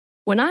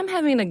When I'm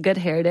having a good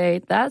hair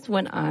day, that's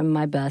when I'm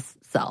my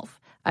best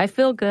self. I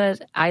feel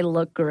good, I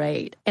look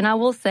great. And I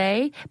will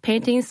say,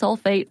 Pantene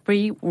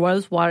sulfate-free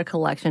Rose Water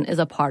Collection is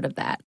a part of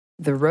that.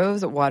 The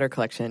Rose Water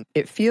Collection.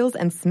 It feels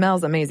and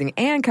smells amazing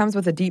and comes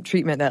with a deep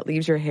treatment that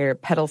leaves your hair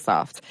petal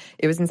soft.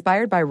 It was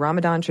inspired by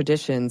Ramadan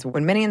traditions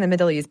when many in the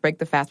Middle East break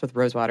the fast with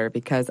rose water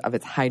because of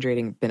its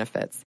hydrating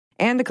benefits.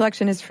 And the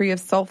collection is free of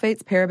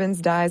sulfates,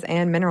 parabens, dyes,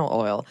 and mineral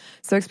oil.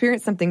 So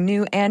experience something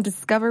new and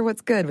discover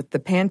what's good with the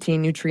Pantene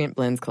Nutrient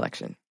Blends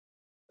collection.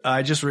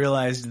 I just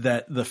realized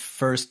that the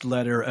first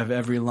letter of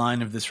every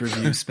line of this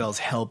review spells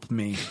help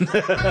me.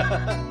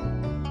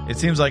 It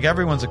seems like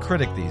everyone's a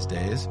critic these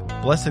days,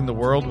 blessing the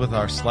world with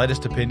our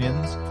slightest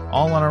opinions,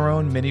 all on our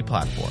own mini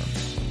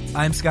platforms.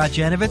 I'm Scott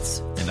Janovitz.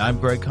 And I'm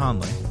Greg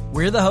Conley.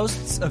 We're the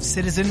hosts of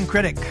Citizen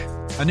Critic,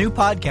 a new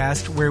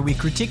podcast where we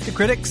critique the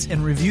critics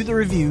and review the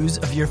reviews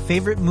of your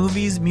favorite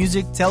movies,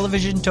 music,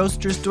 television,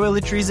 toasters,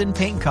 toiletries, and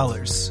paint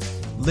colors.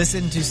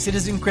 Listen to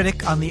Citizen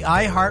Critic on the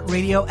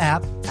iHeartRadio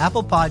app,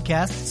 Apple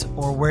Podcasts,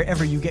 or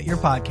wherever you get your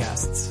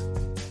podcasts.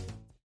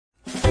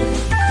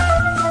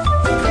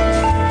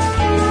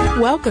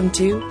 Welcome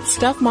to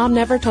Stuff Mom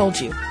Never Told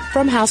You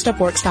from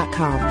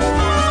HowStuffWorks.com.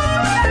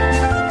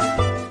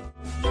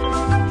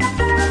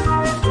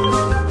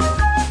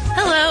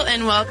 Hello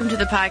and welcome to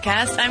the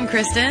podcast. I'm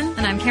Kristen.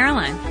 And I'm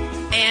Caroline.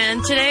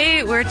 And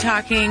today we're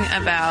talking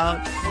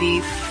about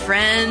the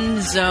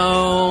friend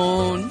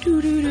zone.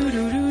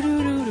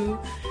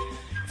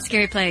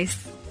 Scary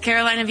place.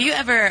 Caroline, have you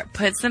ever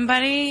put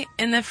somebody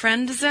in the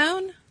friend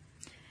zone?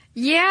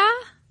 Yeah.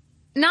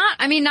 Not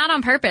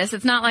on purpose.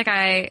 It's not like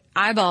I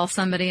eyeball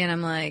somebody and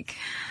I'm like,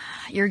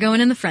 you're going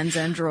in the friend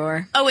zone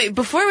drawer. Oh, wait.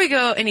 Before we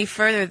go any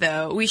further,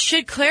 though, we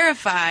should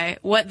clarify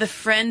what the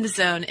friend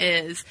zone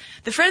is.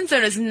 The friend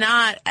zone is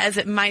not, as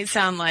it might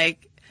sound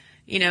like,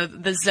 you know,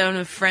 the zone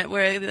of friend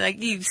where,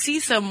 like, you see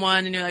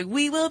someone and you're like,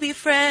 we will be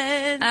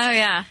friends. Oh,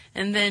 yeah.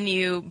 And then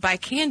you buy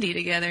candy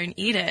together and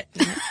eat it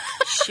and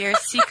share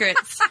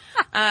secrets.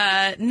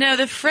 No,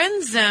 the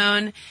friend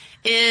zone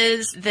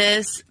is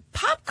this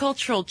pop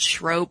cultural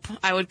trope,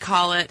 I would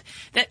call it,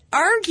 that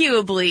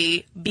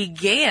arguably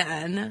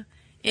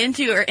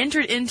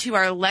entered into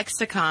our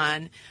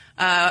lexicon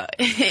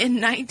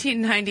in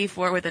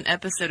 1994 with an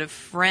episode of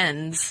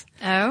Friends.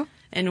 Oh?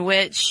 In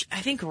which I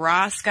think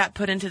Ross got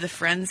put into the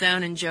friend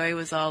zone and Joey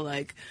was all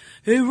like,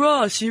 hey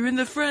Ross, you're in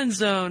the friend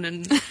zone.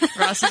 And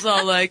Ross was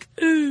all like,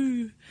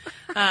 ooh.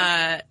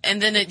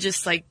 And then it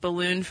just like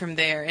ballooned from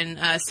there. And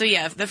so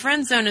yeah, the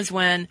friend zone is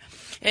when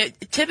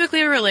it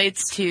typically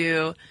relates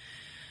to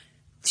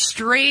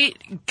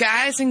straight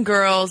guys and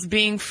girls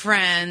being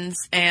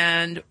friends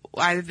and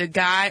either the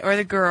guy or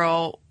the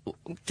girl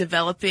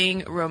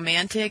developing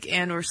romantic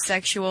and or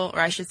sexual, or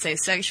I should say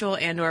sexual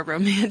and or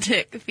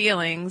romantic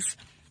feelings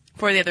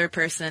for the other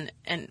person,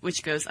 and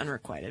which goes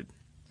unrequited.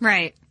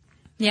 Right.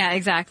 Yeah,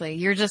 exactly.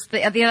 You're just,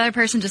 the other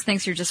person just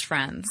thinks you're just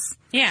friends.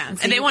 Yeah,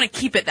 and they want to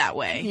keep it that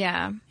way.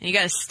 Yeah. And you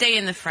gotta stay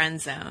in the friend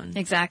zone.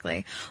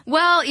 Exactly.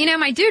 Well, you know,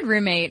 my dude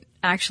roommate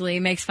actually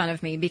makes fun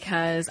of me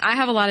because I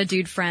have a lot of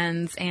dude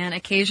friends and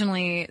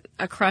occasionally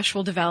a crush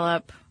will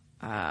develop,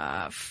 where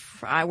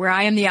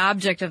I am the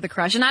object of the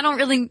crush and I don't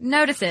really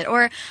notice it,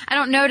 or I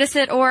don't notice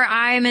it, or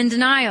I am in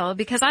denial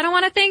because I don't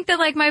want to think that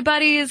like my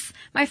buddies,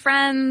 my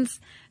friends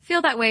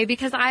feel that way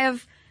because I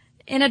have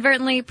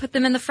inadvertently put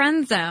them in the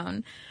friend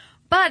zone.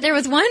 But there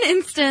was one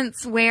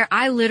instance where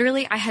I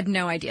had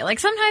no idea. Like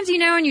sometimes, you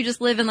know, and you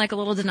just live in like a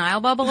little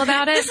denial bubble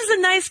about it. This is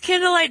a nice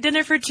candlelight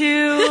dinner for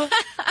two.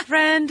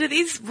 Friend,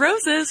 these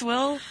roses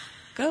will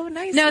go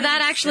nice. No,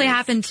 that actually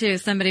happened too.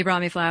 Somebody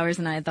brought me flowers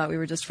and I thought we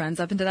were just friends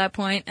up until that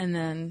point. And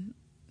then,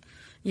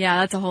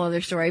 yeah, that's a whole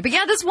other story. But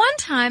yeah, this one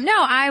time, no,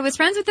 I was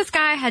friends with this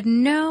guy. I had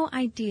no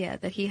idea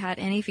that he had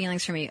any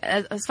feelings for me.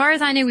 As far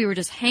as I knew, we were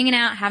just hanging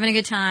out, having a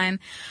good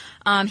time.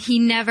 He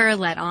never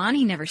let on.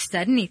 He never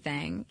said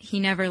anything. He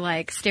never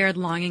like stared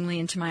longingly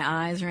into my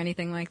eyes or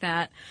anything like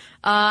that.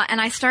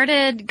 And I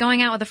started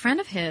going out with a friend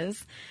of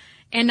his.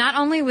 And not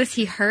only was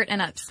he hurt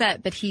and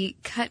upset, but he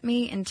cut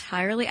me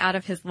entirely out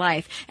of his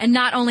life. And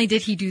not only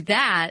did he do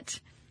that,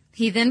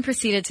 he then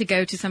proceeded to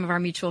go to some of our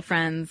mutual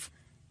friends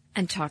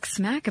and talk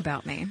smack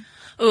about me.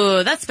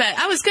 Ooh, that's bad.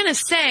 I was gonna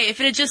say, if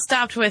it had just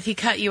stopped with he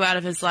cut you out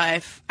of his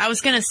life, I was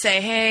gonna say,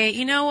 hey,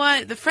 you know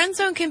what? The friend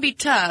zone can be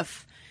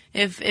tough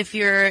if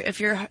your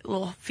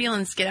little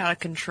feelings get out of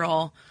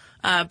control.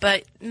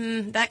 But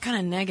that kind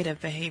of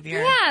negative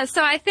behavior. Yeah,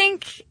 so I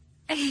think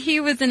he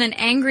was in an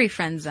angry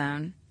friend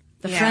zone.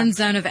 The friend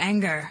zone of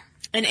anger.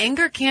 And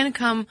anger can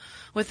come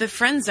with the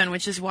friend zone,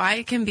 which is why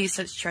it can be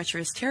such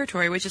treacherous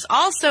territory, which is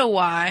also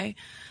why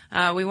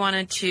we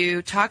wanted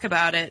to talk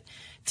about it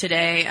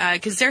today,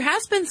 because there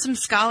has been some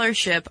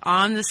scholarship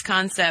on this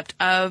concept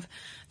of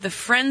the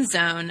friend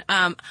zone.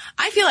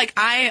 I feel like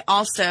I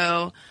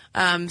also,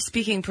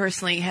 speaking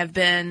personally, have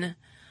been,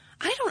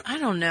 I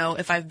don't know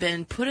if I've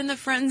been put in the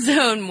friend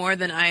zone more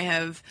than I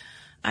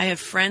have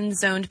friend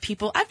zoned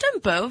people. I've done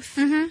both,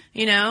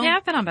 you know? Yeah,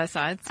 I've been on both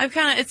sides.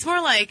 It's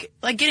more like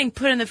getting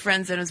put in the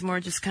friend zone is more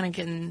just kind of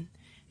getting,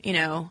 you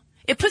know,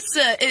 it puts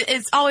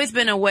it's always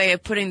been a way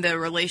of putting the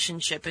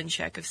relationship in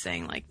check, of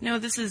saying like, no,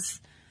 this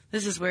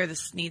is where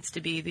this needs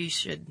to be. These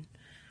should,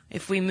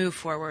 if we move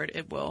forward,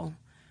 it will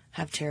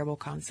have terrible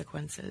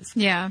consequences.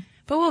 Yeah.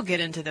 But we'll get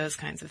into those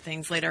kinds of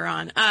things later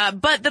on.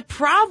 But the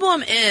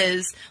problem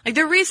is, like,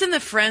 the reason the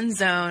friend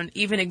zone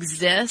even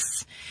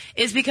exists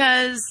is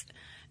because,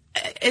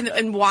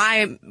 and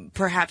why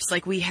perhaps,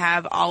 like, we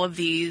have all of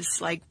these,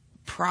 like,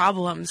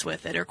 problems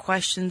with it or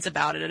questions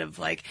about it of,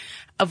 like,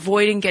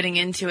 avoiding getting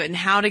into it and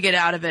how to get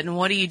out of it and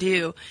what do you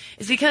do,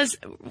 is because,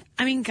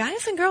 I mean,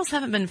 guys and girls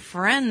haven't been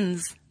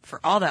friends for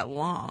all that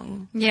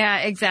long. Yeah,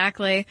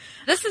 exactly.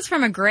 This is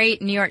from a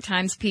great New York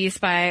Times piece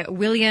by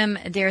William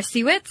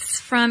Deresiewicz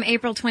from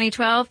April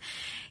 2012.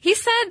 He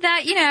said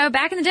that, you know,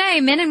 back in the day,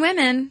 men and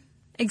women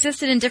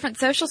existed in different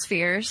social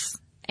spheres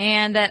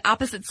and that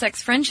opposite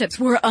sex friendships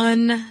were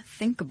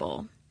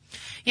unthinkable.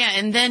 Yeah,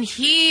 and then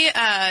he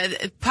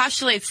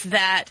postulates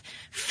that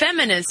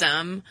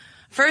feminism,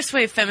 first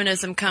wave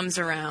feminism comes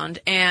around,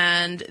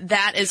 and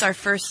that is our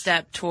first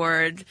step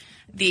toward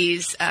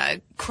these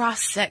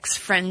cross-sex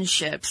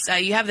friendships.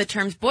 You have the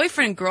terms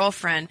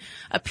boyfriend-girlfriend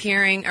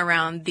appearing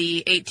around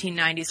the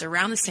 1890s,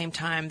 around the same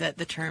time that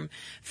the term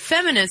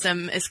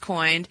feminism is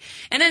coined.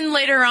 And then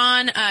later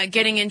on,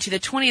 getting into the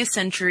 20th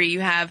century,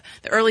 you have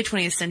the early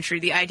 20th century,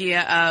 the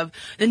idea of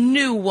the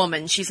new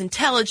woman. She's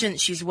intelligent,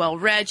 she's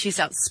well-read, she's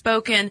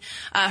outspoken.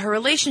 Her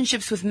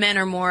relationships with men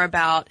are more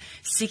about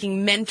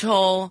seeking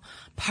mental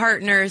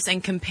partners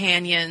and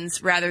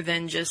companions rather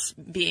than just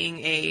being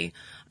a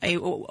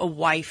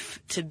wife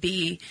to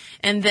be.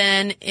 And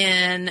then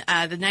in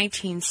the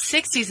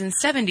 1960s and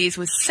 70s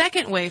with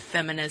second wave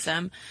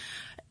feminism,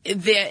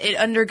 it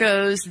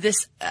undergoes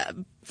this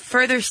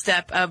further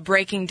step of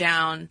breaking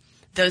down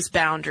those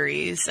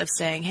boundaries of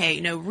saying, hey,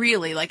 you know,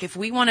 really, like if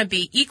we want to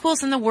be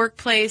equals in the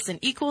workplace and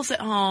equals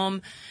at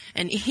home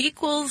and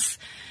equals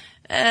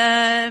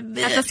at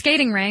the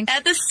skating rink.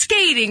 At the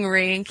skating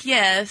rink,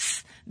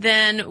 yes.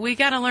 Then we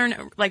got to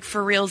learn, like,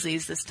 for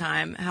realsies this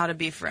time, how to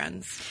be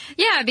friends.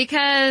 Yeah,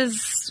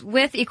 because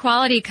with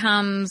equality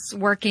comes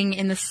working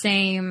in the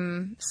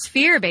same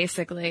sphere,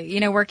 basically,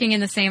 you know, working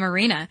in the same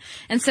arena.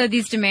 And so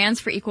these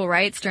demands for equal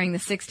rights during the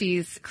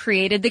 60s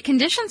created the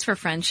conditions for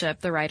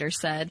friendship, the writer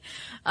said.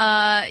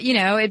 You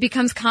know, it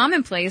becomes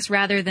commonplace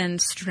rather than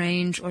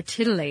strange or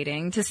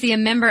titillating to see a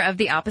member of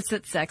the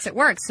opposite sex at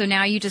work. So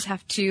now you just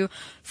have to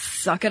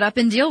suck it up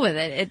and deal with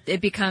it.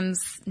 It becomes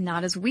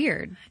not as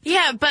weird.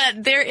 Yeah,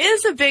 but there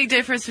is a big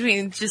difference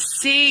between just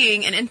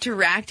seeing and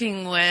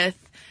interacting with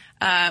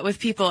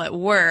people at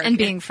work and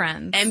being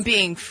friends. And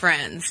being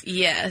friends,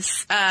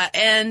 yes.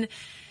 And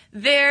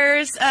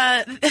there's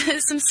a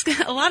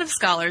lot of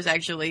scholars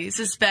actually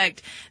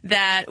suspect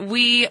that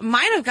we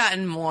might have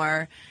gotten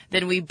more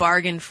than we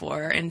bargained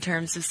for in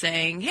terms of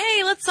saying,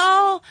 hey, let's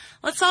all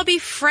be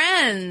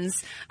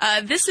friends.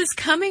 This is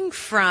coming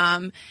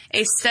from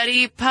a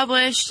study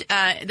published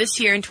this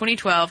year in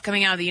 2012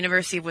 coming out of the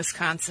University of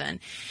Wisconsin.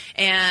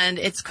 And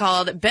it's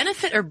called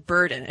Benefit or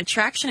Burden,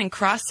 Attraction and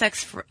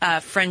Cross-Sex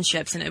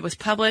Friendships. And it was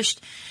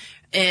published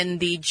in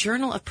the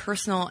Journal of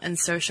Personal and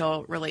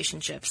Social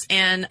Relationships.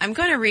 And I'm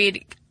going to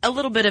read a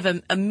little bit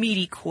of a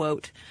meaty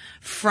quote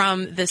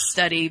from this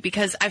study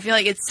because I feel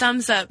like it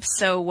sums up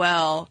so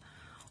well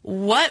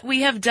what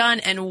we have done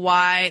and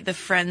why the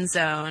friend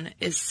zone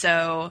is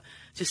so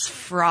just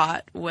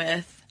fraught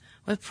with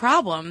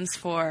problems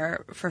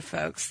for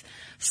folks.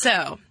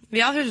 So,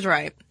 the author's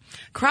right.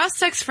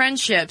 Cross-sex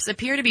friendships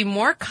appear to be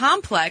more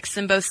complex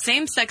than both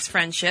same-sex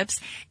friendships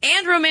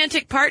and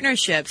romantic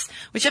partnerships,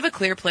 which have a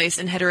clear place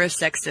in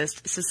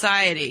heterosexist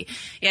society.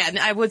 Yeah, and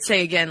I would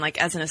say again, like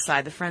as an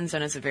aside, the friend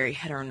zone is a very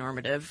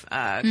heteronormative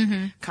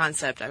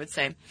concept, I would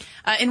say.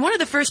 In one of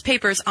the first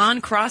papers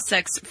on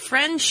cross-sex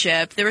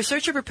friendship, the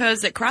researcher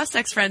proposed that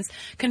cross-sex friends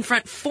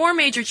confront 4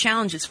 major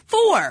challenges.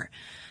 4!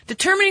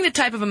 Determining the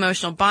type of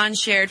emotional bond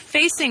shared,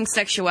 facing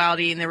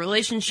sexuality in the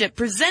relationship,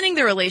 presenting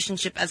the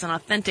relationship as an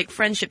authentic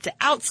friendship to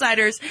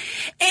outsiders,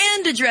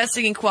 and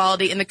addressing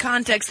equality in the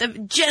context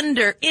of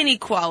gender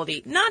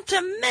inequality. Not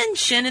to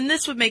mention, and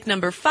this would make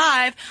number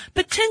 5,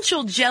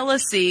 potential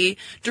jealousy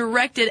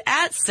directed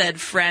at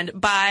said friend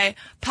by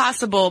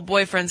possible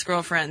boyfriends,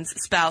 girlfriends,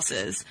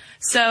 spouses.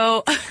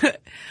 So,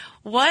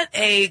 what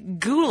a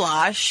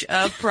goulash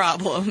of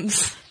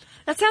problems.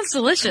 That sounds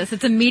delicious.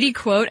 It's a meaty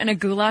quote and a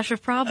goulash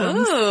of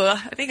problems. Ooh,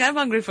 I think I'm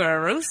hungry for a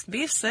roast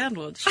beef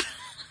sandwich.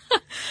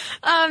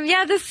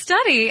 Yeah, this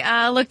study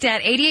looked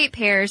at 88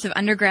 pairs of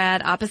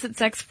undergrad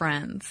opposite-sex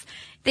friends.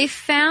 They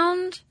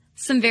found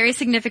some very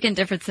significant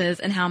differences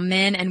in how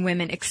men and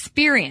women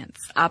experience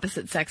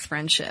opposite-sex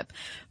friendship.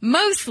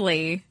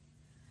 Mostly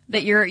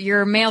that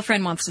your male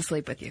friend wants to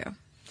sleep with you.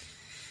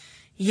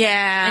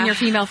 Yeah. And your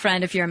female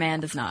friend, if you're a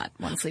man, does not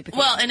want to sleep with you.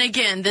 Well, and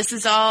again, this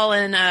is all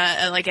in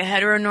a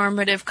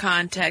heteronormative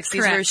context.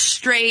 These Correct. are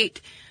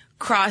straight,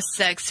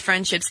 cross-sex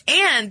friendships.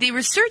 And the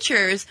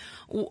researchers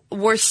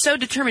were so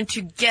determined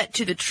to get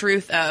to the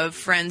truth of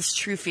friends'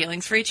 true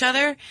feelings for each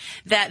other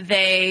that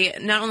they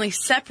not only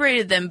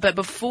separated them, but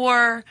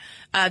before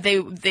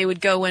they would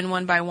go in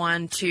one by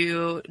one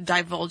to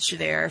divulge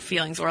their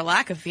feelings or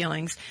lack of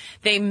feelings,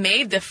 they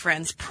made the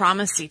friends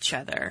promise each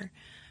other,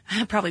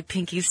 probably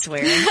pinky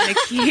swear in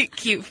a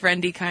cute,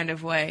 friendly kind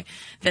of way,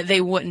 that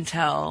they wouldn't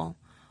tell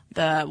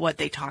what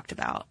they talked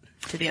about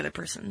to the other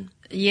person.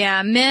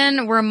 Yeah,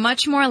 men were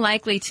much more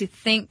likely to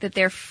think that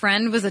their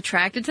friend was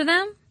attracted to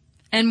them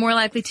and more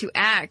likely to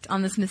act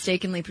on this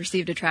mistakenly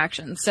perceived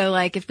attraction. So,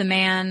 like, if the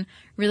man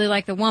really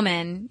liked the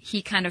woman,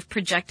 he kind of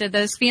projected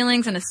those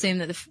feelings and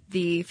assumed that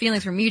the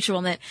feelings were mutual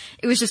and that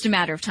it was just a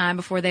matter of time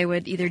before they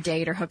would either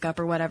date or hook up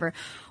or whatever.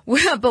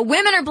 But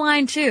women are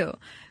blind, too.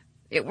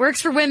 It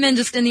works for women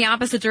just in the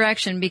opposite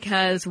direction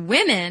because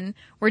women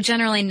were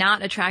generally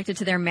not attracted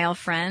to their male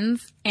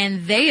friends,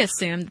 and they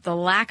assumed that the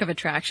lack of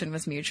attraction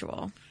was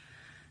mutual.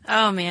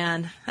 Oh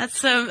man,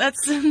 that's some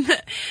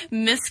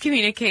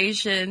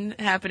miscommunication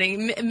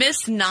happening,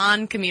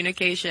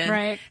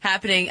 non-communication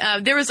happening.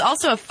 There was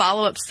also a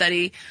follow-up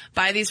study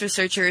by these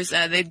researchers.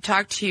 They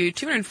talked to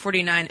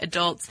 249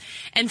 adults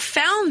and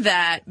found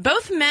that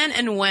both men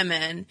and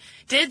women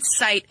did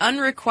cite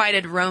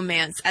unrequited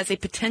romance as a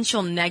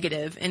potential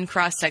negative in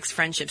cross-sex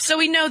friendships. So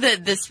we know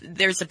that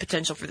there's a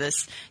potential for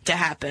this to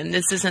happen.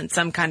 This isn't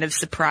some kind of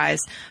surprise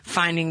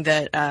finding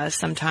that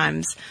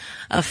sometimes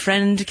a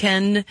friend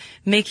can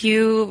make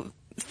you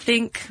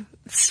think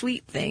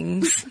sweet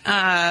things.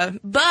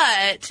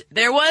 But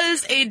there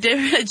was a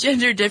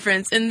gender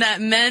difference in that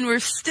men were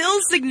still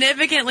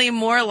significantly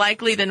more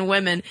likely than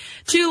women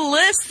to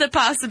list the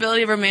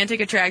possibility of romantic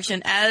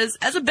attraction as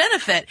a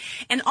benefit.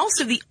 And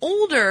also, the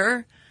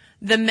older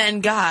the men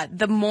got,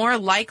 the more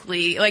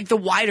likely, like the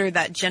wider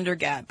that gender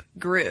gap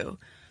grew.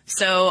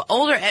 So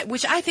older,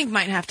 which I think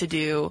might have to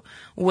do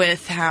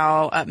with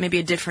how, maybe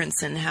a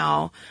difference in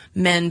how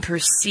men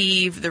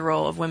perceive the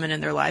role of women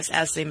in their lives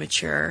as they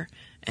mature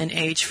and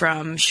age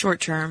from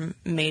short-term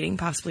mating,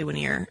 possibly when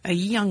you're a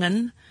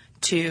young'un,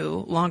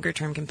 to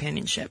longer-term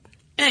companionship.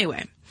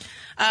 Anyway,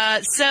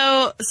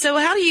 so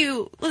how do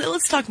you,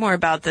 let's talk more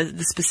about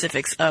the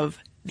specifics of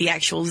the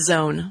actual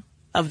zone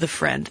of the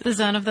friend. The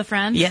zone of the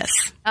friend? Yes.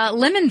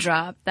 Lemon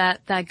Drop,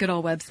 that good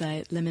old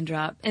website, Lemon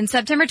Drop, in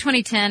September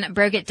 2010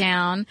 broke it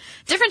down.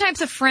 Different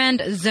types of friend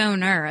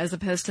zoner as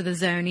opposed to the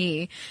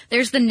zonee.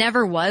 There's the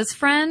never was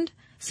friend.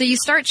 So you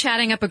start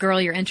chatting up a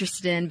girl you're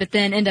interested in, but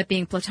then end up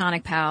being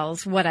platonic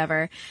pals,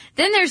 whatever.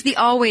 Then there's the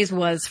always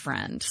was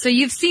friend. So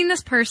you've seen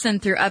this person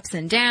through ups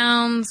and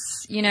downs,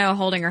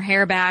 holding her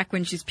hair back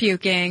when she's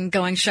puking,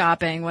 going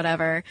shopping,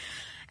 whatever.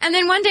 And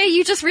then one day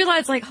you just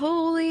realize, like,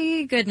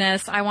 holy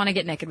goodness, I want to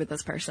get naked with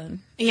this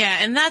person. Yeah,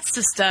 and that's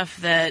the stuff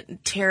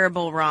that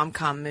terrible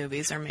rom-com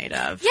movies are made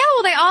of. Yeah,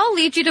 well, they all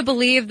lead you to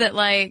believe that,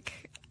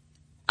 like,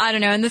 I don't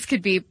know, and this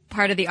could be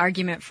part of the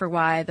argument for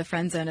why the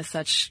friend zone is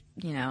such,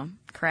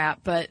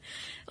 crap. But,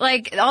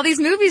 like, all these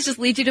movies just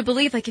lead you to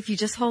believe, like, if you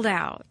just hold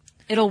out,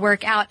 it'll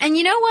work out. And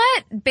you know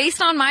what?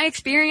 Based on my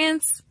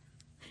experience,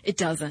 it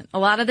doesn't. A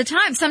lot of the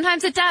time.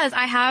 Sometimes it does.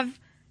 I have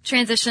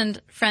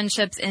transitioned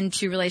friendships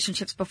into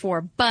relationships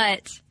before,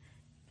 but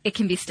it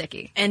can be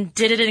sticky. And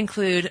did it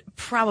include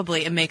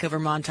probably a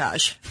makeover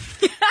montage?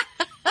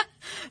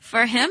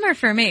 For him or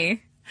for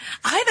me?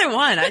 Either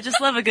one. I just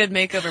love a good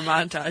makeover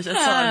montage. That's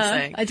all I'm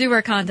saying. I do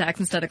wear contacts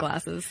instead of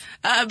glasses.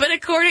 But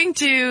according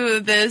to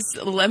this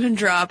Lemon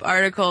Drop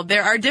article,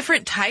 there are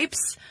different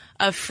types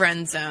of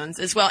friend zones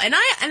as well. And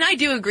I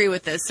do agree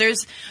with this.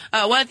 There's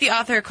what the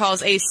author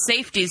calls a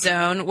safety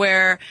zone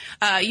where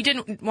you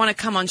didn't want to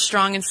come on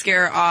strong and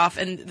scare off,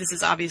 and this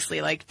is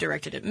obviously like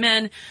directed at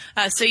men.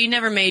 So you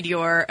never made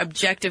your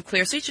objective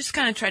clear. So you just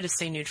kind of try to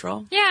stay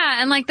neutral.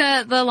 Yeah, and like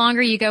the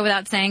longer you go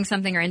without saying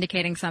something or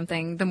indicating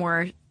something, the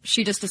more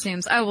she just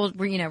assumes, oh, well,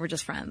 we're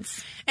just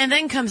friends. And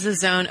then comes the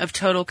zone of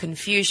total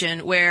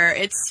confusion where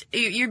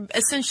you're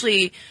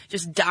essentially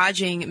just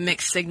dodging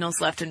mixed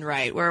signals left and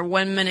right, where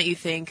one minute you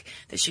think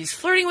that she's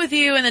flirting with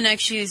you and the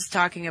next she's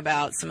talking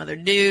about some other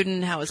dude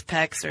and how his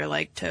pecs are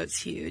like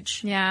totes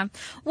huge. Yeah.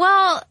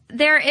 Well,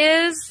 there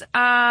is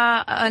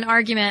an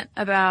argument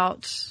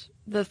about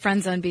the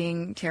friend zone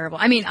being terrible.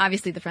 I mean,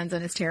 obviously the friend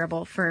zone is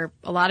terrible for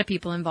a lot of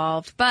people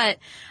involved, but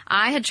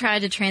I had tried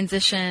to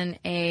transition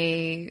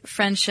a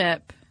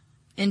friendship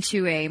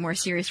into a more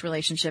serious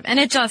relationship, and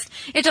it just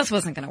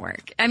wasn't going to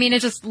work. I mean,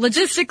 it just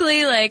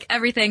logistically, like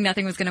everything,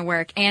 nothing was going to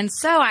work. And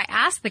so I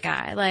asked the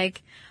guy,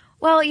 like,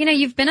 well,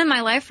 you've been in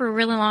my life for a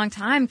really long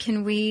time.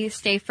 Can we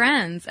stay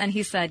friends? And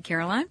he said,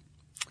 Caroline,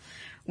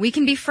 we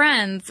can be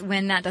friends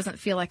when that doesn't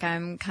feel like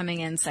I'm coming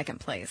in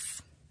second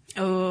place.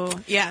 Oh,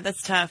 yeah,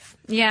 that's tough.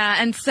 Yeah,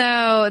 and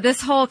so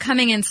this whole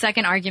coming in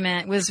second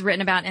argument was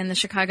written about in the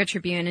Chicago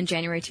Tribune in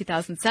January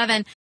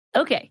 2007.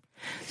 Okay,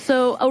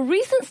 so a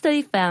recent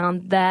study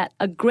found that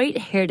a great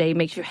hair day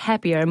makes you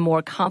happier and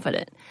more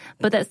confident.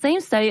 But that same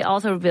study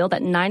also revealed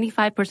that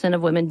 95%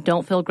 of women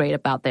don't feel great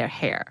about their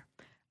hair.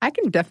 I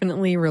can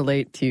definitely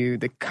relate to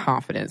the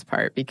confidence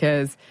part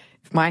because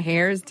If my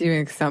hair is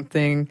doing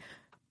something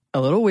a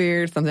little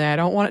weird, something I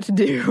don't want it to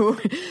do,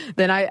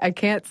 then I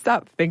can't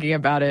stop thinking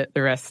about it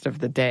the rest of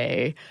the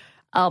day.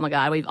 Oh my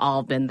God, we've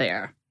all been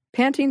there.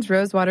 Pantene's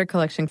Rosewater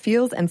collection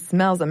feels and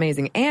smells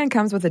amazing and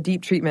comes with a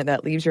deep treatment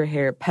that leaves your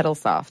hair petal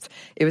soft.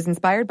 It was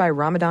inspired by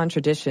Ramadan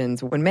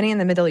traditions when many in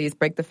the Middle East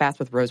break the fast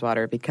with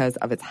rosewater because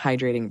of its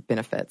hydrating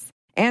benefits.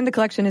 And the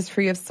collection is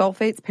free of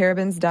sulfates,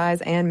 parabens, dyes,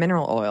 and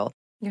mineral oil.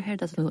 Your hair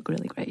doesn't look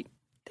really great.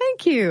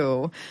 Thank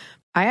you.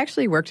 I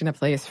actually worked in a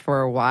place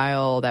for a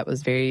while that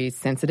was very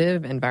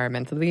sensitive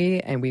environmentally,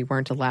 and we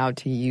weren't allowed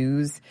to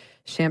use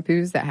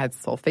shampoos that had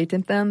sulfate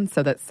in them,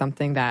 so that's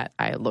something that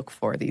I look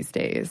for these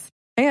days.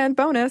 And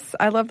bonus,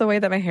 I love the way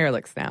that my hair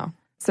looks now.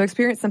 So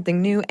experience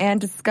something new and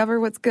discover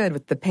what's good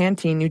with the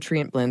Pantene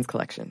Nutrient Blends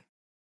collection.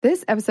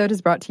 This episode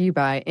is brought to you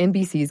by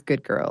NBC's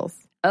Good Girls.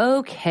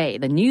 Okay,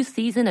 the new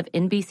season of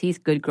NBC's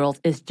Good Girls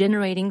is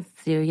generating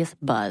serious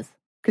buzz.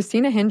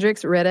 Christina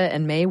Hendricks, Retta,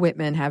 and Mae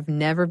Whitman have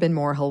never been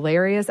more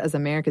hilarious as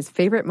America's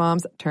favorite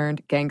moms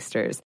turned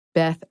gangsters,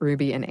 Beth,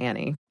 Ruby, and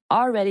Annie.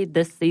 Already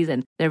this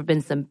season, there have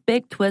been some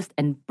big twists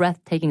and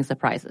breathtaking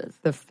surprises.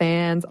 The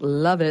fans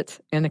love it,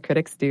 and the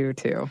critics do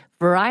too.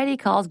 Variety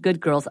calls Good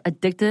Girls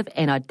addictive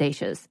and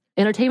audacious.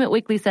 Entertainment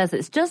Weekly says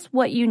it's just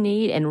what you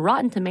need, and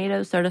Rotten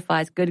Tomatoes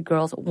certifies Good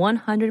Girls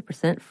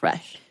 100%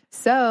 fresh.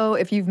 So,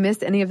 if you've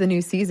missed any of the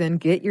new season,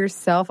 get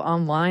yourself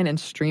online and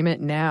stream it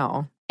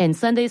now. And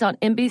Sundays on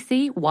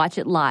NBC, watch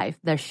it live.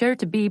 There's sure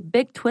to be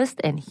big twists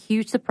and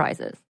huge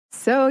surprises.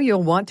 So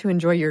you'll want to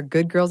enjoy your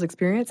Good Girls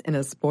experience in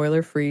a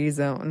spoiler-free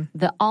zone.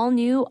 The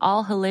all-new,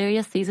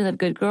 all-hilarious season of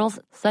Good Girls,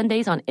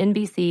 Sundays on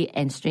NBC,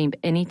 and stream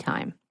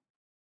anytime.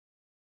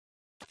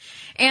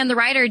 And the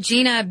writer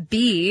Gina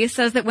B.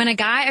 says that when a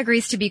guy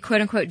agrees to be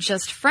quote-unquote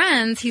just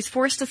friends, he's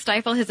forced to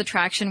stifle his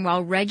attraction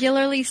while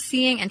regularly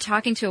seeing and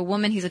talking to a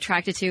woman he's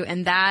attracted to,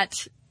 and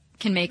that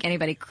can make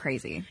anybody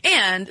crazy.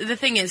 And the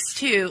thing is,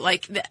 too,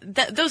 like,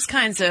 those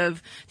kinds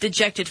of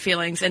dejected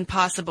feelings and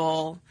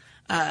possible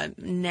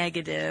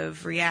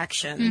negative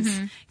reactions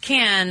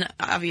can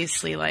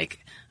obviously,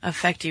 like,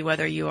 affect you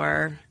whether you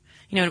are,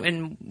 you know,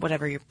 in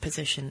whatever your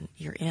position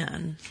you're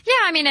in. Yeah,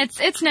 I mean,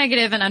 it's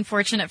negative and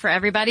unfortunate for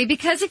everybody,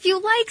 because if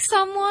you like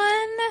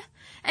someone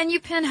and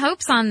you pin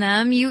hopes on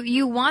them,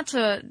 you want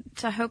to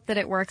hope that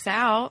it works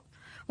out.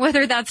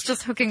 Whether that's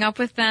just hooking up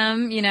with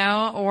them, you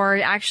know, or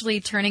actually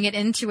turning it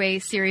into a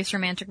serious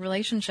romantic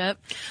relationship.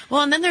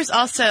 Well, and then there's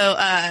also,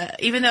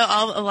 even though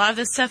a lot of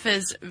this stuff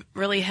is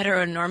really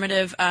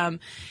heteronormative,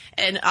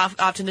 and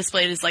often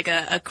displayed as like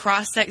a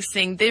cross-sex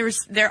thing, there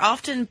are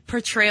often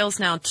portrayals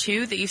now,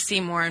 too, that you see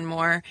more and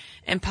more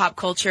in pop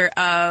culture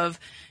of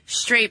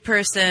straight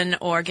person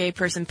or gay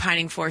person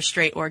pining for a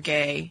straight or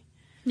gay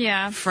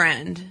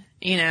friend.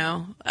 You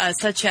know,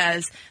 such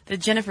as the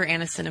Jennifer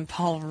Aniston and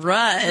Paul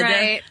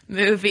Rudd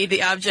movie,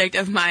 The Object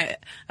of My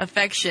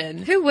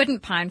Affection. Who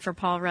wouldn't pine for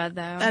Paul Rudd,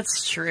 though?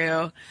 That's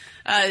true.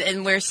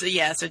 And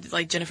so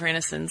like Jennifer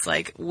Aniston's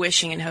like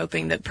wishing and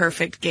hoping that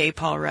perfect gay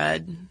Paul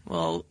Rudd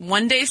will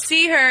one day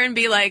see her and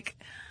be like,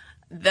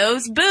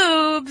 those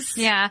boobs.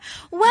 Yeah.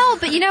 Well,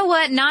 but you know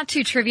what? Not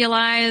to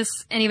trivialize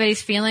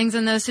anybody's feelings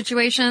in those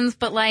situations,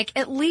 but like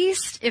at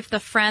least if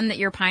the friend that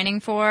you're pining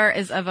for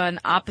is of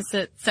an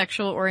opposite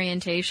sexual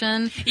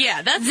orientation.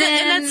 Yeah, that's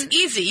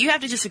easy. You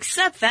have to just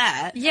accept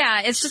that.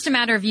 Yeah, it's just a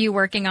matter of you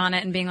working on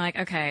it and being like,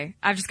 okay,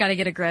 I've just got to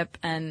get a grip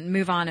and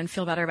move on and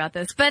feel better about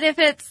this. But if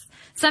it's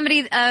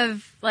somebody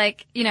of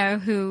like, you know,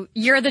 who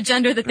you're the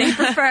gender that they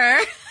prefer,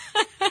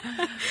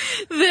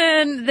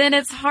 then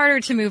it's harder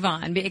to move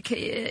on.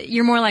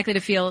 You're more likely to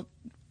feel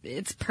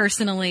it's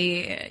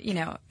personally, you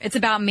know, it's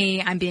about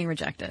me, I'm being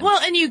rejected. Well,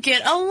 and you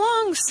get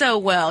along so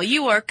well.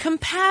 You are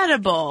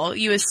compatible,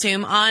 you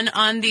assume,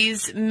 on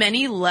these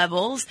many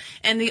levels,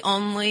 and the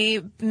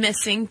only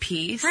missing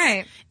piece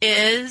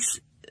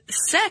is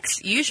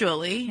sex,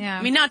 usually. Yeah.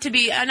 I mean, not to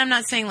be, and I'm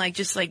not saying like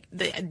just like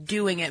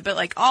doing it, but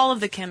like all of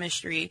the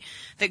chemistry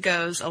that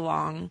goes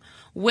along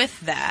with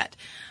that.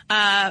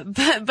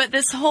 But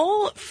this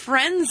whole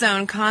friend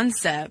zone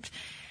concept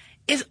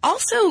is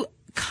also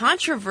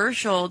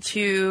controversial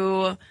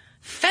to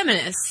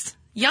feminists.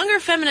 Younger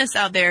feminists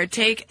out there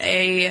take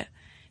a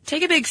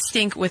big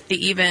stink with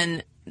the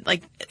even,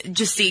 like,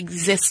 just the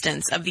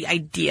existence of the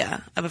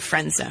idea of a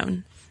friend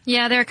zone.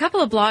 Yeah, there are a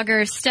couple of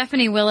bloggers,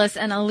 Stephanie Willis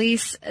and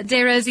Elise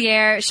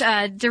Desrosiers.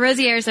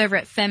 Desrosiers over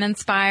at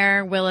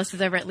FemInspire. Willis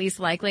is over at Least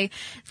Likely.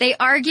 They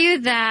argue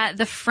that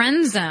the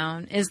friend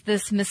zone is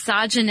this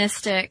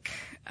misogynistic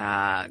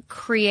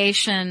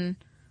creation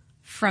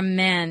from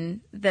men,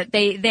 that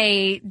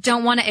they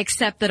don't want to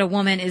accept that a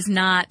woman is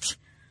not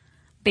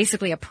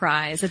basically a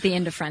prize at the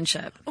end of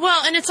friendship.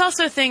 Well, and it's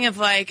also a thing of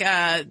like,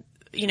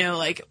 you know,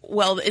 like,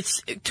 well,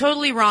 it's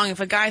totally wrong if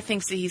a guy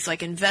thinks that he's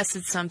like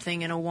invested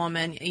something in a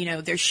woman, you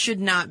know, the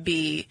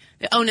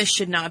onus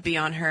should not be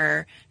on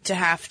her to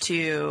have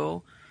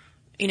to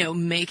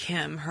make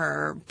him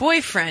her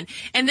boyfriend.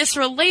 And this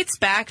relates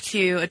back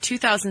to a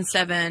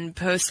 2007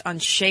 post on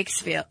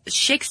Shakesville,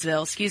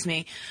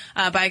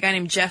 by a guy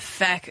named Jeff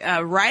Feck,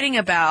 writing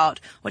about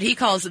what he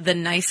calls the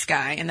nice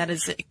guy, and that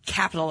is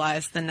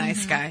capitalized, the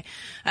nice guy.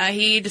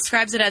 He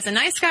describes it as a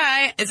nice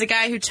guy is a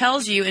guy who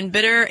tells you in a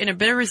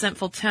bitter,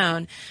 resentful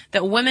tone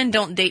that women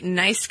don't date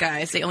nice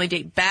guys, they only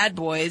date bad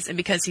boys, and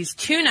because he's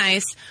too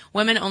nice,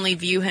 women only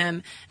view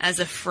him as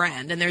a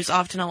friend. And there's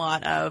often a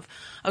lot of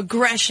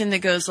aggression that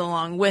goes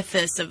along with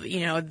this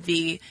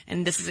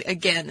and this is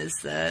again is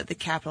the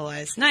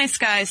capitalized nice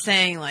guy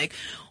saying like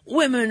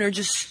women are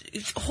just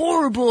it's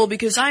horrible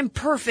because I'm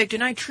perfect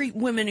and I treat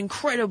women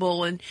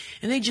incredible and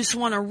they just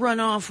want to run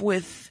off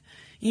with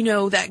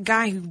that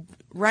guy who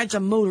rides a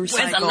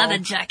motorcycle. Wears a leather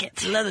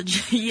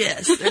jacket.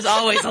 Yes, there's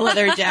always a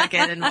leather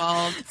jacket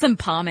involved. Some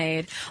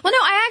pomade. Well, no,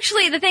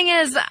 the thing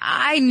is,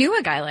 I knew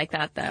a guy like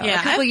that, though. Yeah.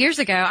 A couple years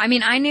ago. I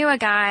mean, I knew a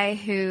guy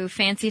who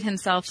fancied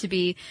himself to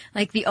be,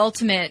 like, the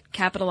ultimate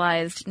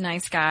capitalized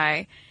nice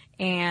guy,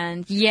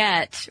 and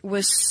yet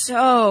was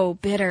so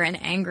bitter and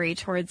angry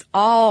towards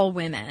all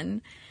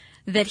women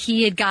that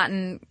he had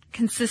gotten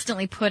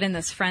consistently put in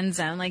this friend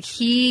zone. Like,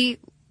 he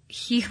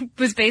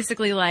was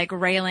basically like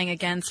railing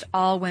against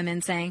all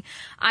women, saying,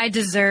 I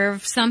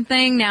deserve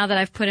something now that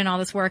I've put in all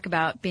this work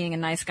about being a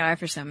nice guy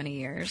for so many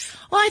years.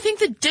 Well, I think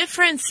the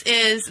difference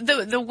is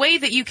the way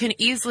that you can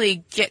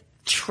easily get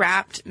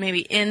trapped maybe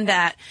in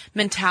that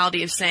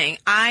mentality of saying,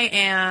 I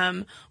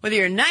am, whether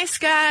you're a nice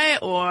guy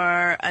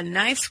or a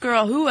nice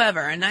girl,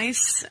 whoever, I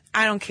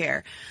don't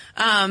care.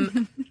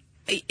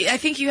 I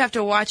think you have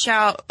to watch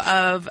out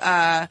of,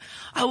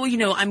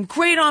 I'm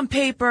great on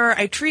paper,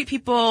 I treat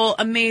people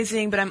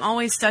amazing, but I'm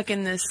always stuck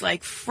in this,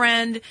 like,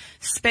 friend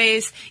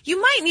space.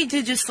 You might need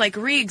to just, like,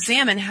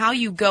 re-examine how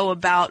you go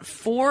about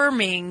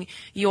forming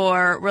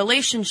your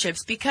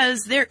relationships,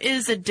 because there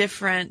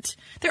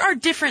are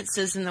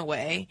differences in the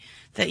way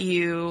that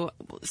you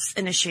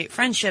initiate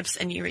friendships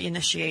and you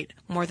initiate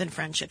more than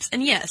friendships.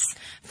 And yes,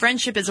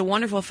 friendship is a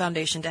wonderful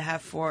foundation to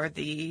have for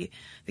the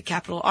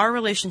capital R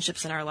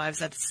relationships in our lives.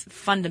 That's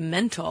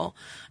fundamental.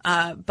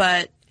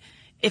 But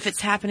if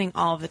it's happening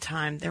all the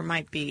time, there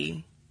might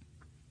be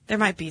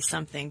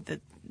something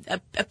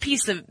a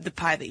piece of the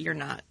pie that you're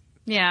not.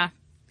 Yeah.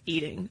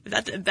 Eating.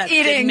 That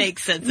didn't make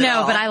sense at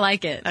all. No, but I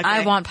like it. Okay.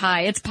 I want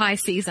pie. It's pie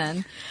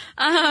season.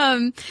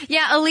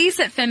 Elise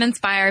at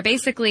FemInspire,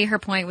 basically her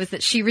point was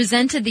that she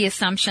resented the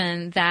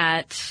assumption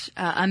that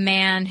a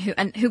man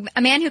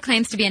who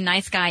claims to be a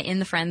nice guy in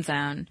the friend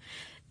zone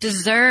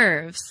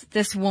deserves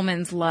this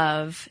woman's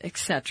love,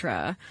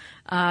 etc.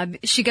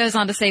 She goes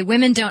on to say,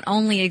 women don't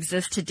only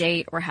exist to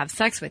date or have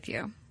sex with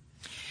you.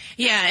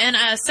 Yeah,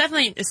 and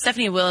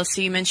Stephanie Willis,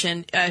 who you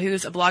mentioned,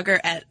 who's a blogger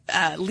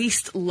at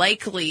Least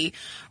Likely,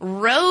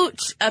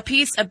 wrote a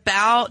piece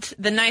about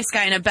the nice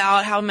guy and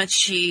about how much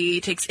she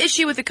takes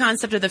issue with the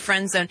concept of the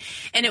friend zone.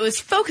 And it was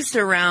focused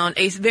around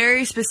a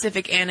very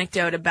specific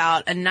anecdote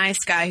about a nice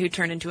guy who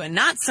turned into a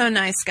not so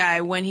nice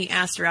guy when he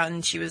asked her out,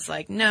 and she was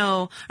like,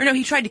 no,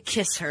 he tried to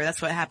kiss her.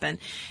 That's what happened.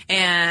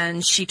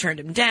 And she turned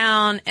him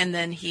down, and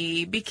then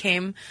he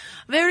became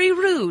very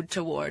rude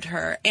toward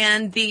her.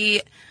 And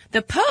the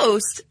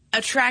post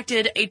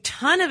attracted a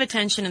ton of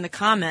attention in the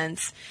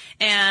comments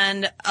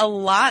and a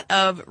lot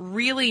of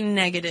really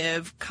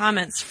negative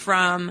comments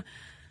from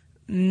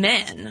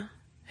men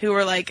who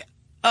were like,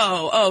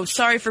 oh,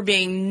 sorry for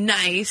being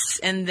nice.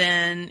 And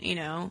then,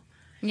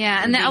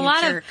 yeah, and a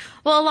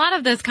lot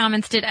of those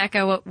comments did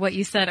echo what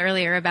you said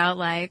earlier about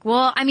like,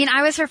 well, I mean,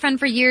 I was her friend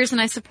for years and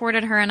I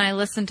supported her and I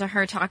listened to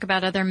her talk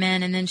about other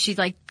men, and then she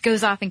like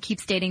goes off and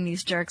keeps dating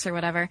these jerks or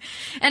whatever.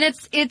 And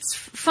it's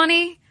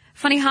funny,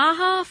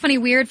 haha, funny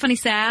weird, funny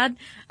sad,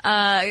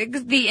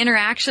 the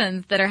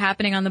interactions that are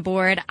happening on the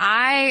board.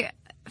 I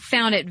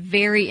found it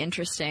very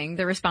interesting,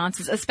 the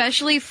responses,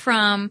 especially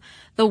from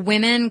the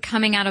women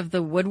coming out of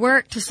the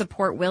woodwork to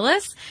support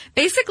Willis.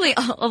 Basically,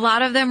 a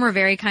lot of them were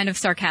very kind of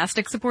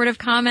sarcastic, supportive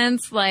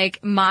comments,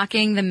 like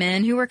mocking the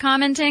men who were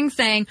commenting,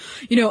 saying,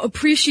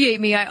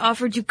 appreciate me, I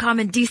offered you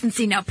common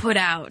decency, now put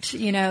out.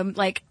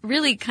 Like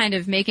really kind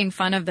of making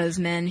fun of those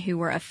men who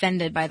were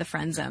offended by the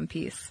friend zone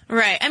piece.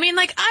 Right. I mean,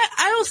 like,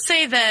 I will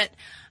say that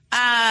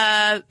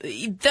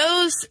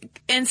those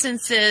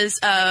instances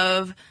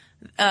of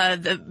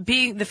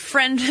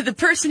the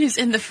person who's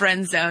in the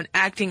friend zone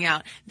acting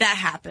out, that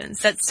happens.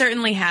 That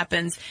certainly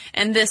happens.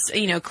 And this,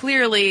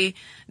 clearly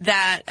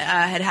that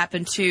had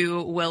happened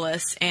to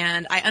Willis.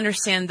 And I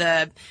understand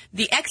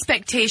the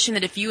expectation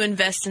that if you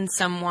invest in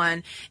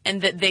someone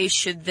and that they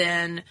should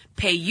then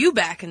pay you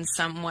back in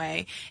some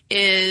way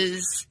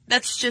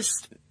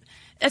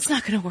that's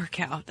not going to work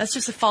out. That's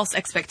just a false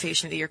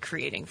expectation that you're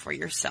creating for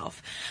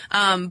yourself.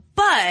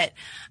 But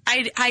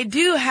I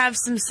do have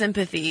some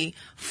sympathy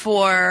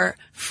for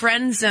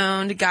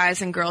friend-zoned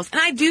guys and girls.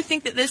 And I do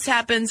think that this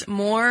happens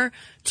more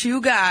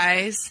to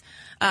guys.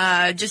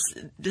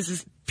 This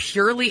is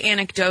purely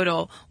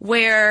anecdotal,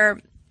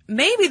 where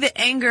maybe the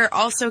anger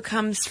also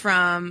comes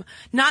from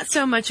not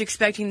so much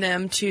expecting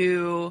them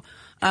to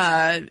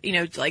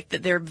like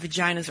that their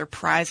vaginas are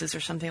prizes or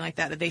something like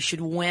that they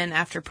should win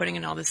after putting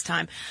in all this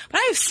time. But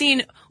I have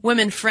seen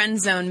women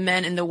friend zone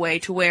men in the way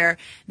to where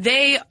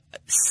they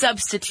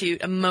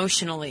substitute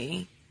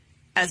emotionally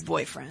as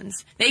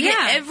boyfriends. They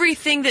get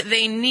everything that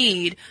they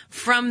need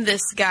from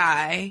this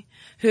guy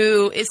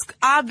who is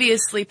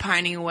obviously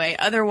pining away.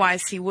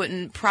 Otherwise, he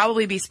wouldn't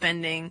probably be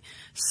spending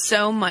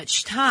so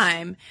much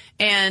time.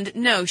 And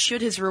no,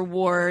 should his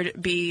reward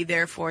be,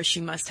 therefore, she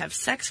must have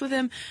sex with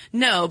him?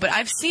 No, but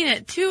I've seen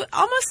it to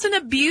almost an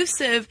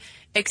abusive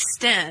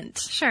extent.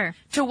 Sure.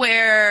 To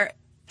where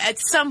at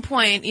some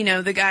point,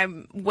 the guy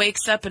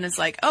wakes up and is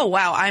like, oh,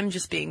 wow, I'm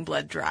just being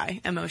bled dry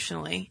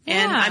emotionally.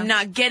 Yeah. And I'm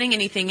not getting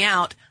anything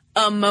out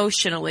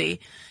emotionally,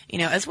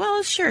 as well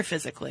as, sure,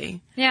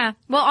 physically. Yeah.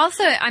 Well,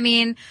 also,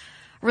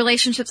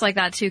 relationships like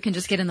that too can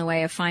just get in the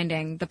way of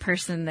finding the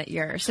person that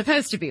you're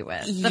supposed to be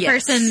with. The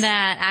person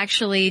that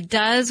actually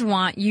does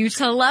want you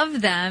to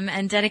love them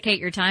and dedicate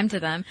your time to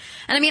them.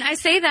 And I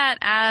say that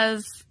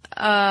as,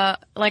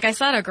 like I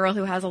said, a girl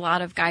who has a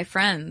lot of guy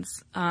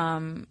friends.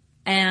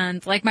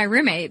 And like my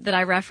roommate that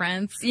I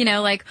reference,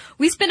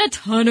 we spend a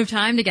ton of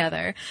time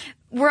together.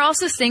 We're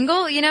also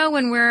single,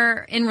 when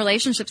we're in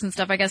relationships and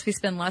stuff, I guess we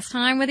spend less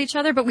time with each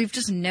other, but we've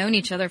just known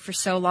each other for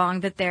so long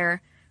that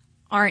there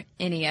aren't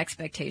any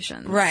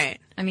expectations. Right.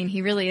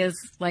 He really is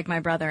like my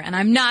brother, and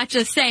I'm not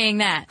just saying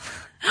that.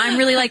 I'm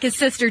really like his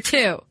sister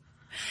too.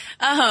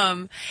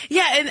 Yeah,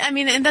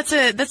 and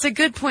that's a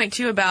good point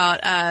too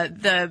about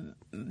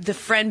the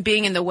friend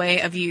being in the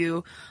way of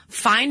you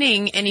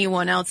finding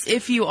anyone else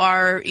if you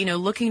are,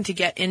 looking to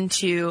get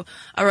into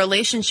a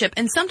relationship.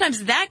 And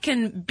sometimes that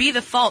can be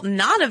the fault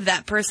not of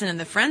that person in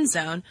the friend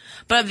zone,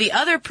 but of the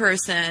other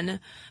person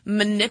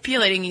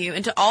manipulating you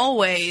into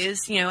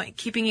always,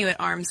 keeping you at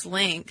arm's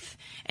length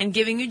and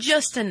giving you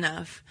just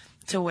enough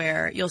to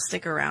where you'll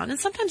stick around. And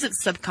sometimes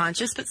it's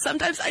subconscious, but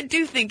sometimes I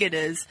do think it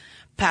is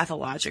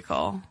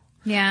pathological.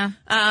 Yeah.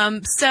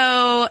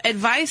 So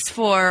advice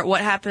for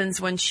what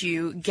happens once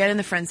you get in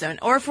the friend zone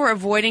or for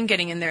avoiding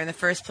getting in there in the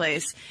first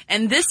place.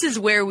 And this is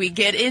where we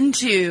get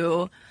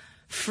into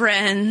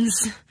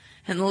friends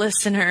and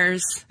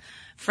listeners.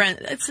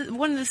 It's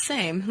one and the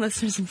same.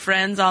 Listeners and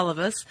friends, all of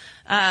us.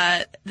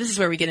 This is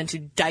where we get into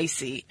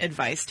dicey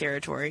advice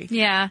territory.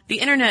 Yeah. The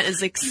internet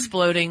is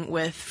exploding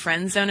with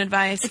friend zone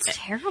advice. It's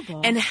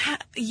terrible. And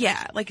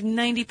like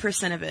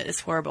 90% of it is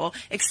horrible,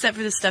 except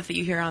for the stuff that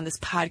you hear on this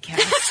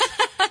podcast.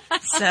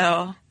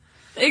 So,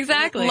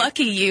 exactly.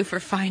 Lucky you for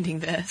finding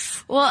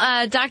this.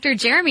 Well, Dr.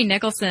 Jeremy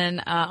Nicholson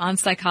on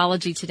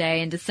Psychology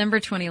Today in December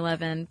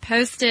 2011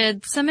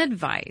 posted some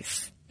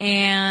advice,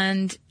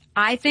 and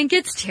I think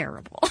it's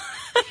terrible.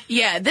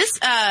 Yeah, this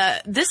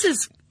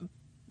is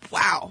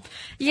wow.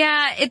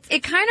 Yeah,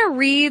 it kind of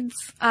reads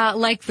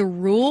like the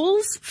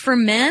rules for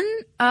men,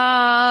 or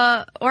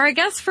I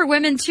guess for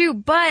women too,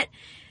 but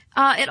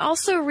it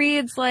also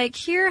reads like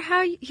here's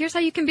how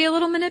you can be a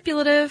little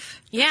manipulative.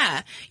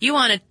 Yeah. You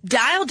want to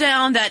dial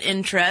down that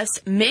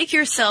interest, make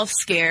yourself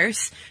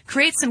scarce,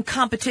 create some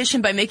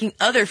competition by making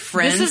other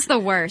friends. This is the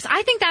worst.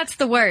 I think that's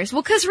the worst.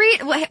 Well, because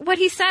what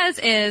he says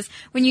is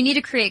when you need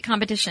to create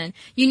competition,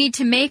 you need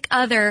to make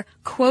other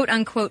quote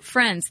unquote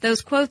friends.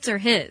 Those quotes are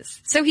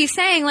his. So he's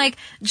saying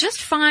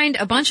just find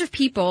a bunch of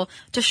people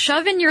to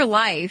shove in your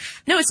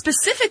life. No, it's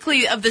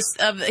specifically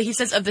he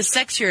says of the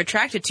sex you're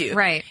attracted to.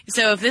 Right.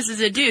 So if this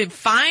is a dude,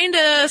 find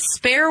a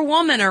spare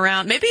woman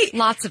around. Maybe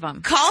lots of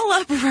them. Call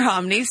up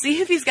Romney,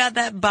 see if he's got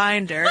that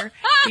binder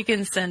you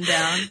can send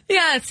down.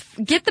 Yes,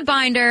 get the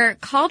binder,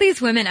 call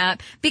these women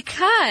up,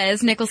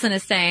 because Nicholson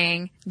is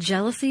saying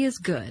jealousy is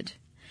good.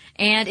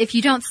 And if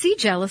you don't see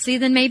jealousy,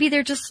 then maybe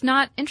they're just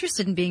not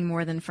interested in being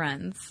more than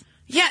friends.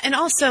 Yeah, and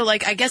also, I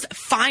guess,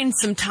 find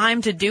some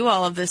time to do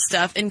all of this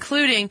stuff,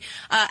 including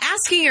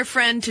asking your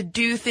friend to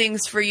do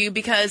things for you,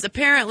 because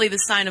apparently the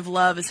sign of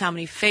love is how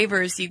many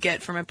favors you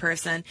get from a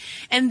person.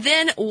 And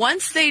then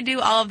once they do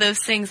all of those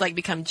things, like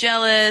become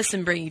jealous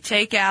and bring you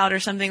takeout or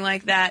something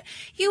like that,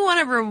 you want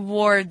to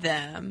reward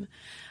them.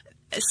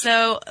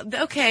 So,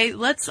 okay,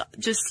 let's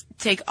just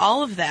take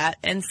all of that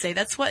and say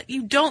that's what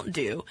you don't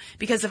do.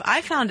 Because if I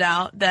found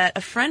out that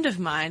a friend of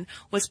mine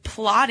was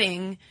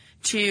plotting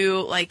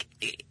to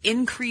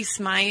increase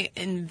my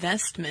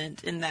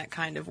investment in that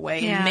kind of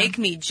way and make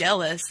me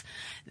jealous,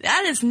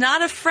 that is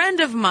not a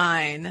friend of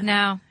mine.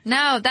 No,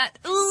 that,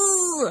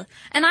 ooh.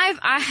 And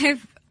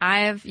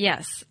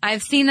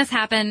I've seen this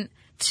happen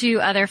to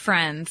other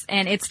friends,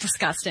 and it's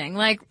disgusting.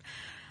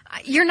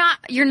 You're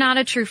not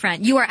a true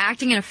friend. You are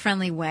acting in a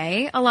friendly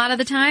way a lot of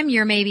the time.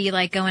 You're maybe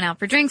going out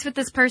for drinks with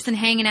this person,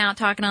 hanging out,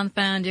 talking on the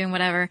phone, doing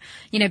whatever,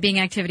 being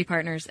activity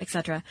partners,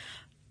 etc.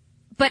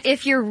 But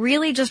if you're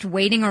really just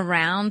waiting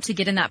around to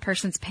get in that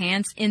person's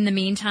pants, in the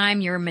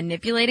meantime, you're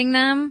manipulating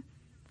them,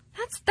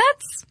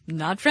 that's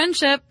not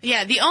friendship.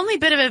 Yeah, the only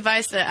bit of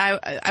advice that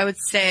I would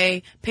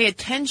say pay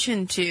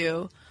attention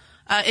to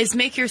is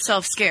make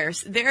yourself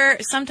scarce.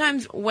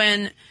 Sometimes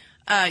when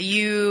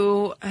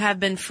you have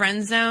been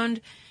friend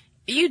zoned,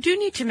 you do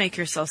need to make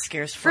yourself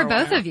scarce for a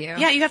both while. of you.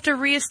 Yeah, you have to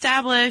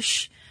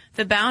reestablish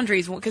the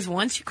boundaries, because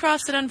once you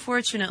cross it,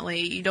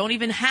 unfortunately, you don't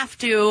even have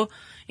to,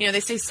 they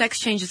say sex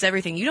changes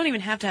everything. You don't even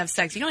have to have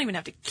sex. You don't even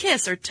have to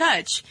kiss or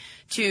touch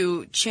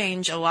to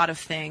change a lot of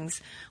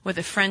things with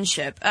a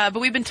friendship. But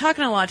we've been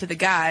talking a lot to the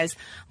guys.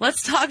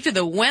 Let's talk to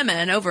the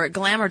women over at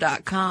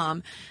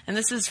glamour.com. And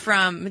this is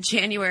from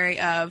January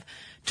of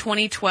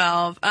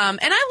 2012. And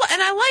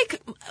I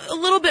like a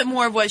little bit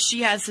more of what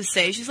she has to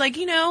say. She's like,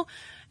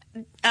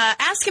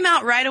 ask him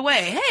out right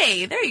away.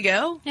 Hey, there you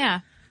go. Yeah.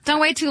 Don't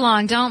wait too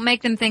long. Don't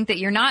make them think that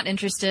you're not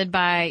interested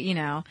by,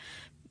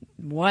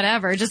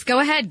 whatever. Just go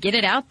ahead, get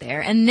it out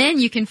there. And then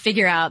you can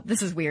figure out,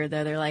 this is weird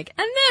though, they're like,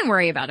 and then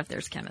worry about if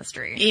there's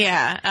chemistry.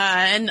 Yeah.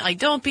 And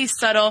don't be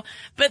subtle.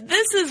 But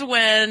this is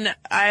when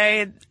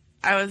I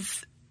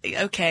was,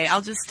 okay,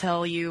 I'll just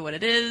tell you what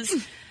it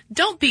is.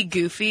 Don't be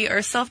goofy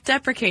or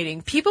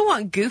self-deprecating. People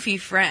want goofy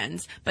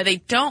friends, but they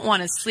don't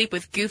want to sleep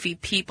with goofy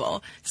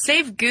people.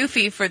 Save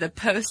goofy for the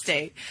post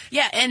date.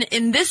 Yeah, and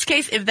in this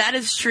case, if that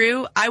is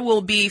true, I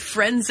will be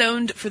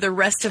friend-zoned for the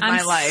rest of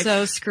my life. I'm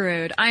so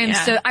screwed.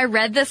 I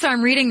read this, so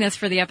I'm reading this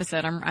for the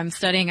episode. I'm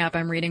studying up,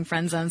 I'm reading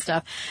friend-zone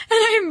stuff, and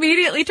I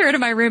immediately turn to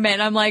my roommate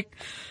and I'm like,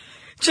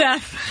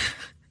 Jeff,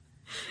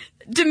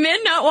 do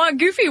men not want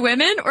goofy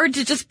women, or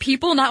do just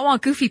people not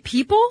want goofy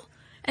people?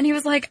 And he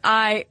was like,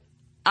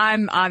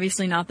 I'm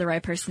obviously not the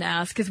right person to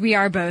ask, because we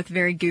are both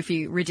very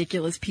goofy,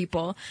 ridiculous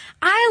people.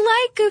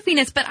 I like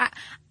goofiness, but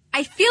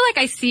I feel like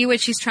I see what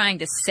she's trying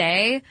to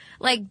say.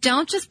 Like,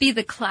 don't just be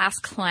the class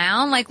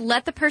clown. Like,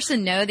 let the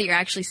person know that you're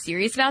actually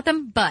serious about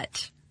them,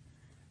 but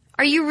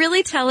are you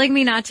really telling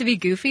me not to be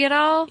goofy at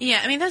all? Yeah,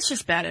 I mean, that's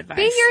just bad advice.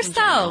 Be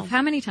yourself.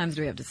 How many times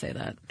do we have to say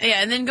that?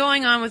 Yeah, and then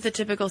going on with the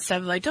typical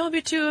stuff like, don't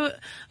be too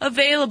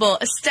available.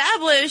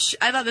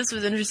 I thought this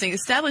was interesting,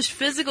 establish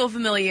physical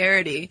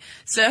familiarity.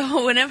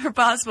 So whenever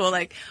possible,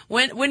 like,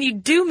 when you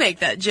do make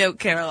that joke,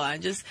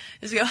 Caroline, just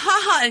go,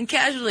 ha-ha, and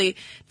casually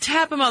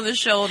tap him on the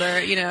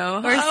shoulder,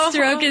 Or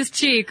stroke his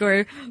cheek,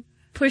 or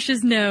push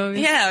his nose.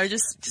 Yeah, or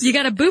just you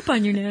got a boop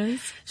on your nose.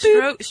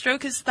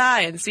 Stroke his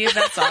thigh and see if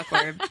that's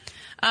awkward.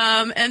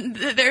 And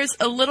there's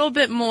a little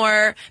bit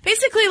more,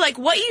 basically, like,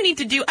 what you need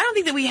to do. I don't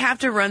think that we have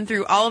to run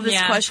through all of this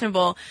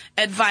questionable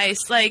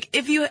advice. Like,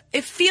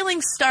 if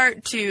feelings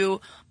start to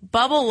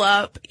bubble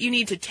up, you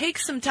need to take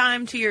some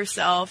time to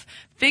yourself,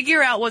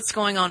 figure out what's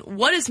going on,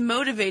 what is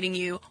motivating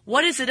you,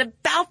 what is it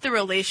about the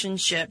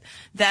relationship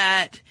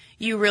that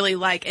you really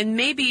like, and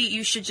maybe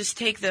you should just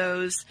take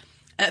those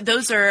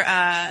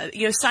are,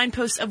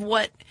 signposts of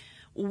what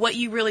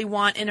you really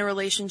want in a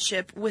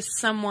relationship with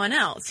someone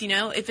else.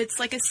 If it's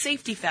like a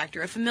safety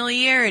factor, a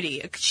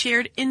familiarity, a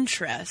shared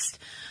interest,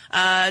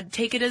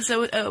 take it as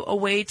a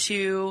way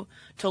to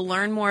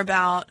learn more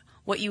about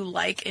what you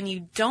like and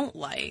you don't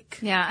like.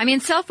 Yeah. I mean,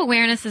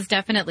 self-awareness is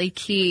definitely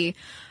key,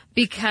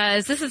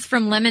 because this is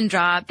from Lemon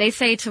Drop. They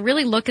say to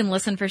really look and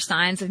listen for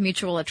signs of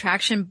mutual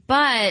attraction,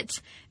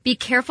 but be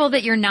careful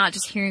that you're not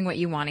just hearing what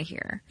you want to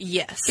hear.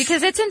 Yes.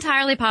 Because it's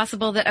entirely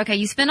possible that, okay,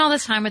 you spend all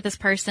this time with this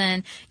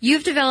person,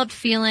 you've developed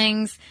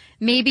feelings,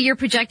 maybe you're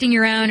projecting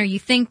your own, or you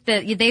think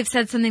that they've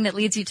said something that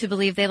leads you to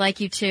believe they like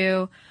you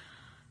too.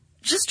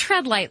 Just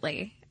tread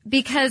lightly,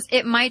 because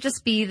it might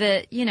just be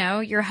that,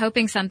 you're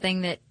hoping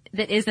something that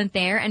isn't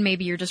there, and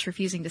maybe you're just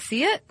refusing to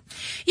see it.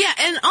 Yeah,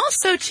 and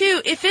also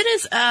too, if it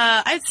is,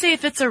 I'd say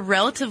if it's a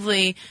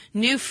relatively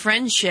new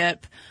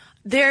friendship,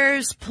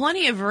 there's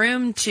plenty of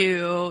room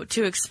to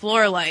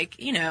explore, like,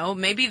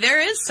 maybe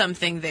there is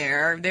something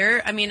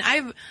there. I mean,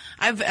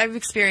 I've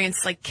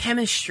experienced like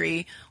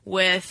chemistry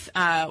with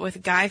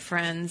guy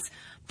friends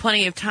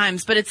plenty of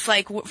times, but it's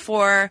like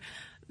for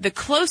the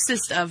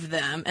closest of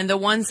them and the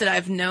ones that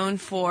I've known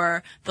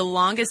for the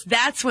longest,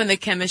 that's when the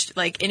chemistry,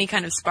 like any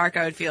kind of spark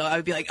I would feel, I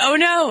would be like, oh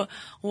no,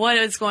 what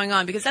is going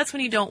on? Because that's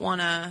when you don't want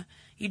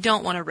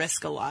to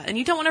risk a lot, and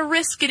you don't want to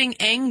risk getting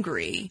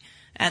angry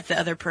at the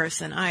other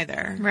person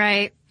either.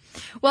 Right.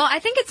 Well, I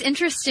think it's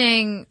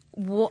interesting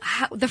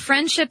how the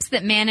friendships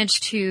that manage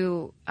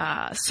to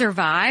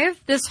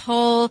survive this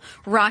whole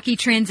rocky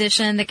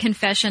transition, the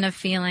confession of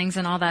feelings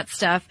and all that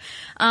stuff.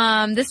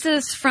 This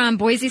is from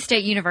Boise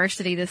State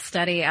University, this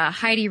study.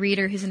 Heidi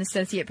Reeder, who's an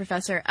associate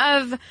professor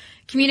of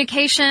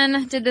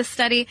communication, did this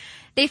study.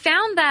 They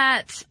found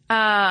that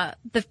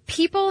the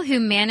people who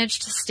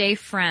managed to stay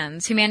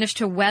friends, who managed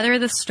to weather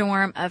the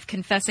storm of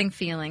confessing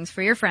feelings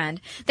for your friend,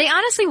 they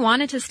honestly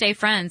wanted to stay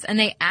friends, and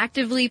they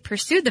actively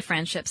pursued the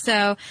friendship.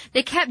 So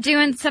they kept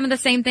doing some of the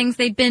same things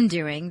they'd been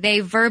doing. They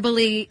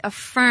verbally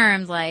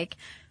affirmed, like,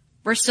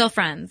 we're still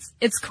friends.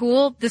 It's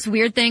cool. This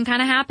weird thing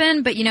kind of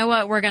happened, but you know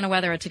what? We're going to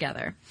weather it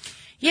together.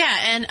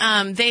 Yeah,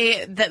 and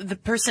the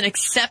person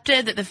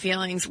accepted that the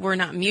feelings were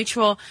not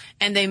mutual,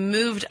 and they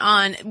moved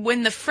on.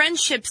 When the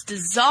friendships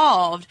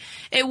dissolved,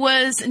 it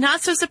was not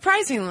so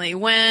surprisingly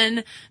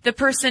when the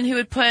person who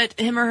had put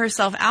him or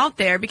herself out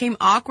there became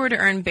awkward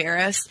or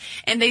embarrassed,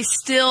 and they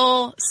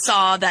still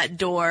saw that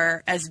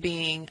door as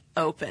being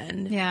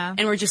open. Yeah.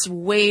 And were just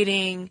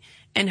waiting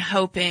and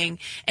hoping.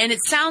 And it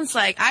sounds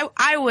like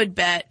I would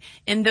bet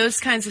in those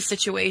kinds of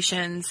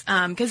situations,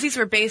 because these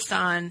were based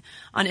on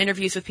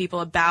interviews with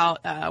people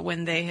about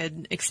when they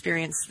had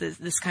experienced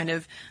this kind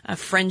of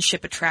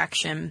friendship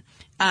attraction.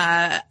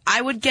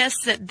 I would guess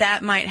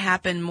that might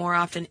happen more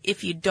often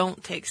if you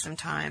don't take some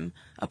time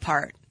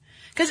apart.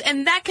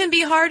 And that can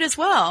be hard as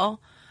well.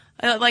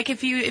 Like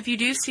if you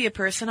do see a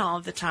person all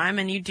of the time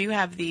and you do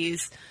have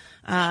these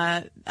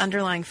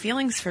underlying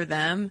feelings for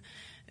them,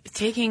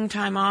 taking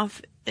time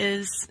off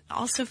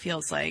also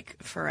feels like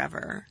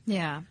forever.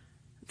 Yeah.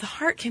 The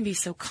heart can be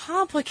so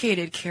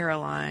complicated,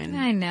 Caroline.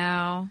 I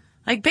know.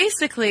 Like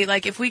basically,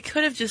 like if we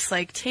could have just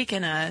like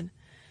taken an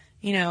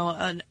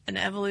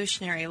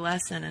evolutionary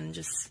lesson and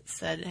just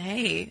said,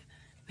 hey,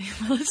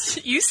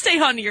 you stay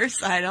on your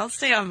side, I'll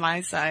stay on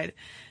my side,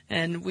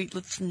 and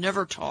let's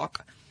never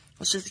talk.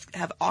 Let's just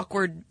have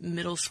awkward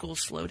middle school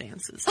slow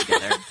dances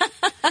together.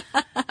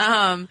 But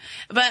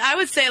I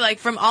would say,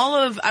 like,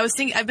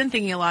 I've been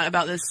thinking a lot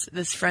about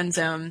this friend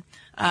zone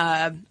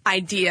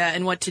idea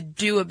and what to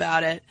do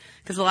about it,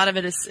 because a lot of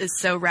it is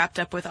so wrapped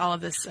up with all of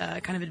this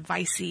kind of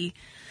advice-y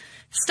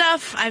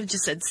stuff. I've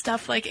just said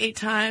stuff like 8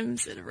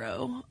 times in a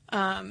row.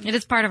 It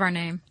is part of our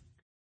name.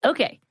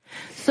 Okay.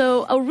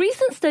 So a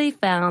recent study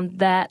found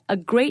that a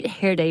great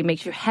hair day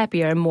makes you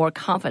happier and more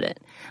confident.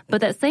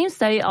 But that same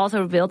study also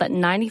revealed that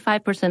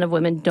 95% of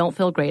women don't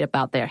feel great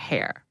about their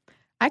hair.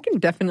 I can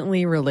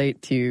definitely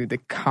relate to the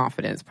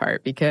confidence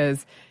part,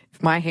 because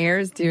if my hair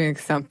is doing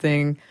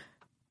something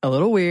a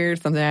little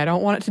weird, something I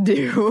don't want it to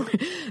do,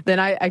 then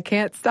I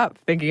can't stop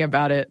thinking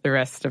about it the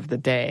rest of the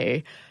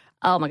day.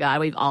 Oh my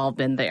God, we've all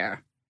been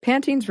there.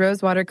 Pantene's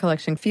Rosewater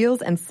collection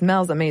feels and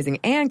smells amazing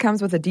and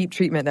comes with a deep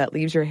treatment that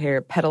leaves your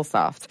hair petal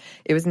soft.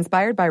 It was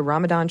inspired by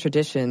Ramadan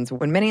traditions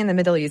when many in the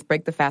Middle East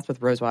break the fast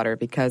with rosewater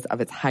because of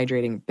its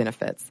hydrating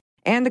benefits.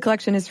 And the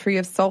collection is free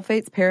of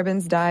sulfates,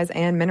 parabens, dyes,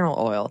 and mineral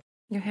oil.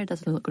 Your hair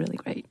doesn't look really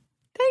great.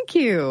 Thank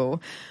you.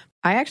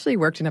 I actually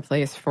worked in a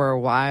place for a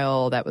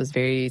while that was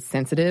very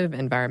sensitive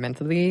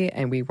environmentally,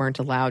 and we weren't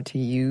allowed to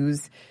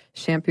use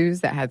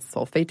shampoos that had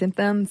sulfate in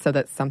them, so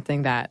that's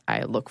something that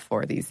I look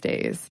for these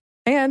days.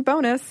 And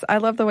bonus, I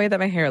love the way that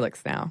my hair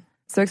looks now.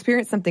 So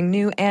experience something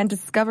new and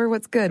discover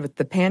what's good with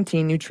the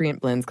Pantene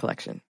Nutrient Blends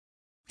collection.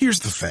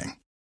 Here's the thing.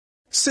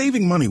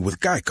 Saving money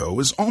with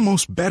Geico is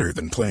almost better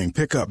than playing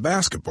pickup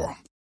basketball.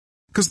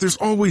 Because there's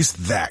always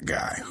that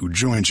guy who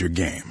joins your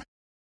game.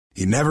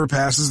 He never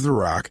passes the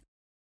rock,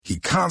 he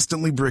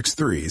constantly bricks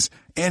threes,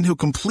 and he'll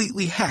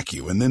completely hack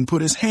you and then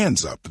put his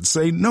hands up and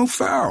say, "No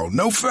foul,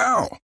 no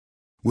foul."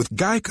 With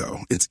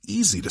Geico, it's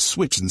easy to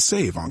switch and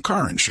save on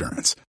car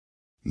insurance.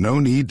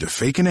 No need to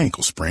fake an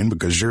ankle sprain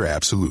because you're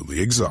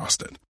absolutely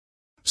exhausted.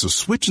 So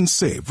switch and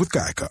save with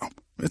Geico.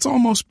 It's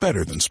almost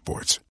better than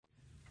sports.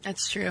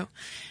 That's true.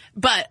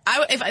 But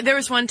if there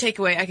was one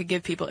takeaway I could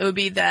give people, it would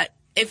be that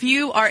if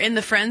you are in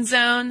the friend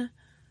zone,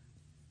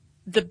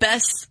 the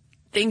best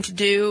thing to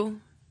do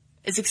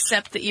is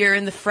accept that you're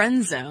in the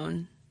friend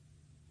zone.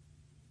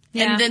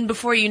 Yeah. And then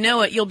before you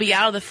know it, you'll be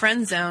out of the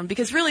friend zone,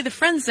 because really the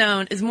friend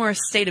zone is more a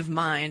state of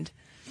mind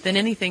than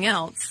anything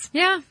else.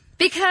 Yeah.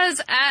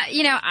 Because,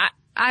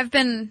 I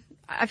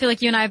feel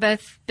like you and I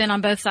both been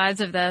on both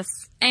sides of this.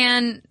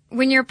 And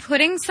when you're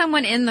putting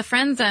someone in the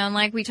friend zone,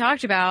 like we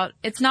talked about,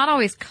 it's not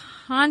always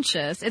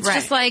conscious. It's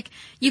just like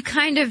you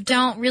kind of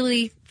don't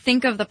really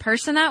think of the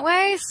person that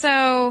way.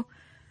 So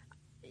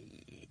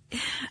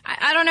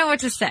I don't know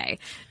what to say.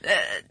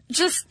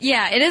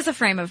 It is a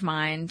frame of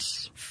mind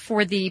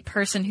for the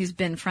person who's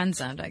been friend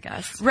zoned, I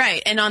guess.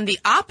 Right. And on the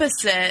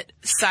opposite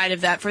side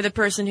of that, for the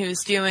person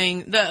who's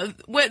doing the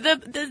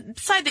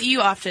side that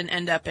you often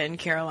end up in,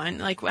 Caroline,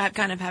 like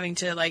kind of having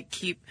to like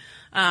keep,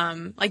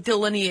 like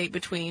delineate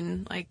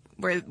between like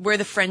where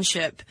the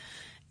friendship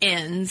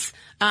ends.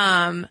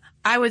 I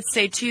would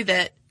say too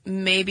that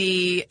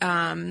maybe,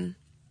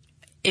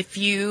 if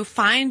you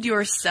find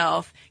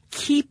yourself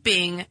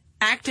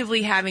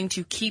actively having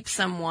to keep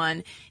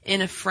someone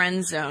in a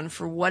friend zone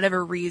for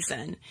whatever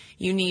reason,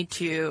 you need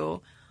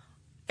to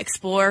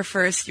explore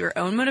first your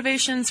own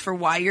motivations for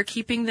why you're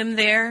keeping them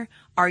there.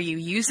 Are you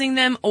using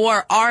them,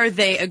 or are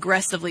they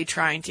aggressively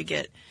trying to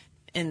get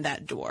in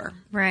that door?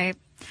 Right.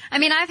 I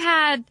mean, I've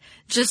had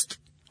just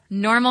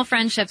normal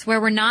friendships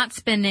where we're not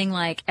spending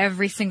like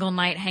every single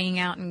night hanging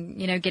out and,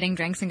 getting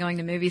drinks and going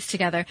to movies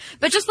together,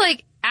 but just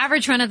like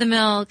average run of the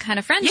mill kind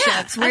of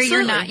friendships where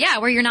you're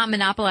not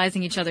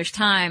monopolizing each other's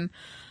time.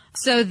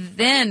 So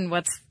then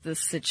what's the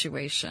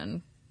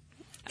situation?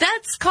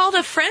 That's called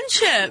a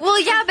friendship.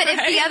 Well, yeah, but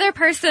if the other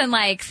person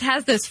like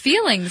has those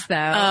feelings though,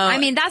 I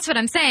mean, that's what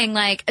I'm saying.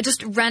 Like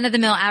just run of the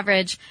mill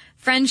average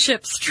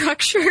friendship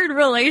structured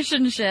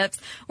relationships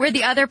where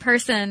the other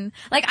person,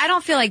 like, I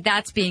don't feel like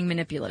that's being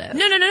manipulative.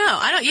 No.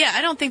 I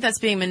don't think that's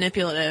being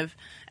manipulative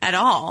at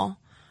all.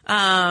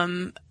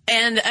 And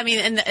I mean,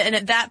 and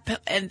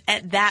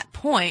at that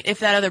point, if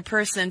that other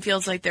person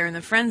feels like they're in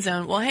the friend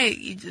zone, well, hey,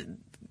 you just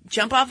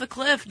jump off the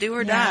cliff, do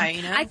or die,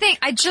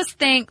 I just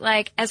think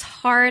like as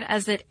hard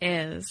as it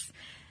is,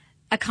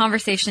 a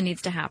conversation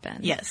needs to happen.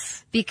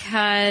 Yes.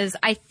 Because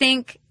I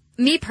think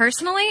me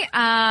personally,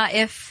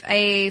 if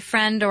a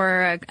friend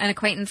or an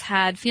acquaintance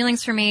had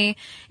feelings for me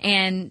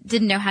and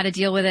didn't know how to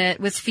deal with it,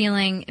 was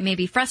feeling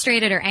maybe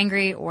frustrated or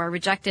angry or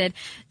rejected,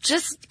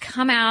 just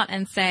come out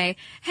and say,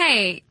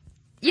 hey,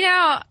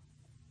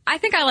 I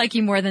think I like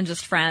you more than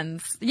just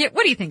friends.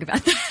 What do you think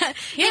about that?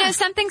 Yeah.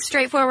 Something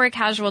straightforward,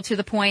 casual, to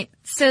the point,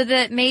 so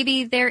that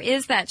maybe there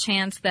is that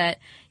chance that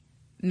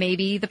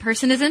maybe the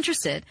person is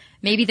interested.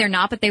 Maybe they're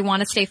not, but they want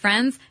to stay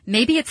friends.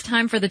 Maybe it's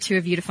time for the two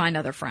of you to find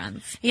other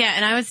friends. Yeah,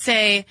 and I would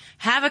say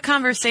have a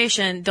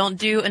conversation. Don't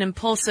do an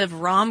impulsive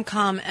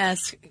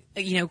rom-com-esque,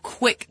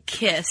 quick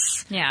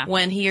kiss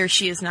when he or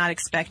she is not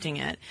expecting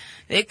it.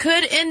 It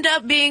could end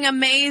up being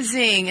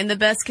amazing and the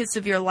best kiss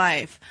of your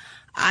life.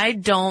 I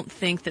don't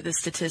think that the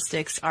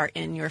statistics are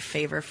in your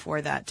favor for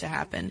that to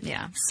happen.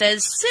 Yeah.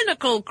 Says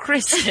cynical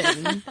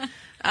Kristen.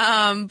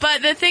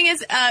 But the thing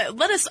is,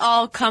 let us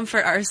all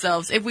comfort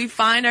ourselves if we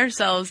find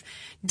ourselves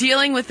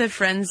dealing with the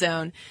friend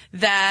zone,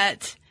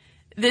 that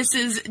this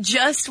is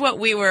just what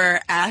we were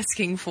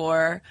asking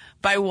for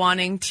by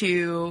wanting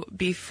to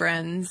be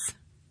friends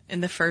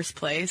in the first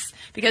place.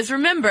 Because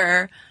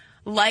remember,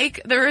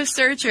 like the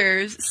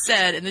researchers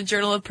said in the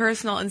Journal of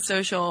Personal and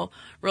Social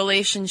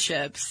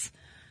Relationships,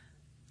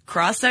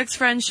 cross-sex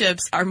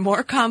friendships are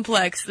more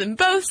complex than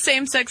both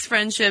same-sex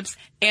friendships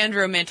and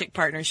romantic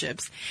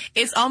partnerships.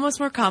 It's almost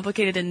more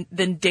complicated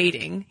than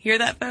dating. Hear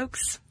that,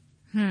 folks?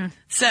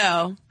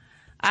 So,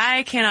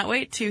 I cannot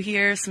wait to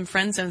hear some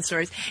friend zone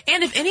stories.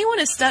 And if anyone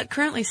is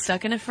currently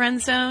stuck in a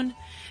friend zone,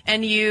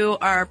 and you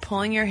are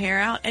pulling your hair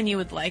out and you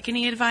would like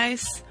any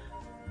advice,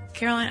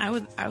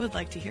 Caroline, I would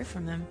like to hear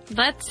from them.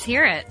 Let's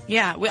hear it.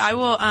 Yeah, I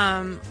will.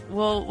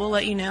 We'll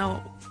let you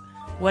know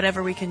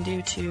whatever we can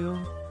do to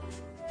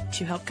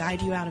help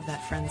guide you out of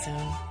that friend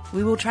zone.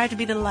 We will try to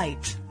be the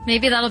light.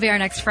 Maybe that'll be our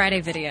next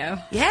Friday video.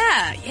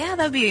 Yeah,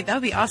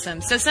 that'd be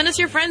awesome. So send us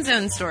your friend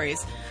zone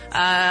stories.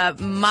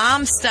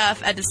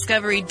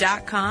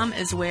 momstuff@discovery.com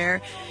is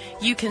where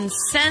you can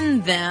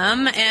send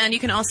them, and you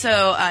can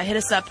also hit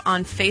us up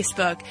on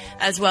Facebook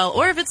as well.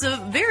 Or if it's a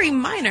very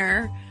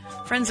minor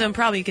friend zone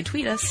problem, you can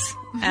tweet us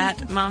at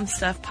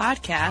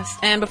momstuffpodcast.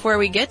 And before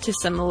we get to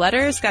some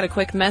letters, got a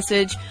quick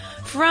message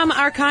from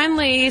our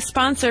kindly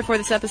sponsor for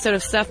this episode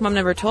of Stuff Mom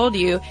Never Told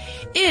You.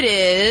 It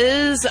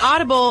is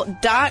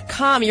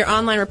audible.com, your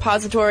online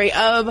repository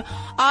of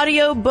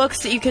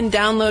audiobooks that you can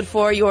download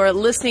for your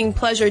listening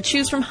pleasure.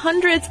 Choose from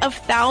hundreds of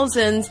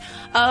thousands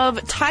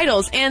of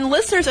titles. And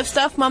listeners of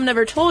Stuff Mom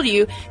Never Told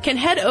You can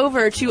head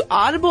over to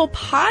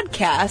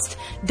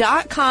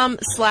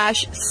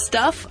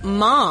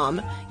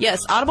audiblepodcast.com/stuffmom.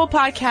 Yes,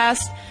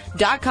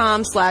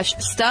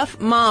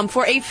 audiblepodcast.com/stuffmom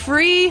for a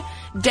free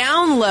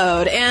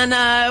download. And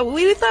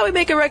we thought we'd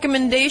make a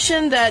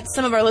recommendation that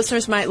some of our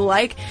listeners might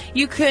like.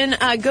 You can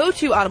go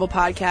to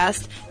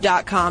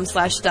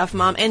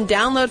audiblepodcast.com/stuffmom and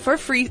download for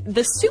free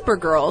The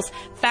Supergirls,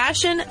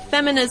 Fashion,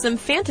 Feminism,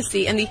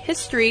 Fantasy, and the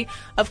History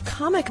of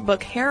Comic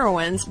Book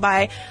Heroines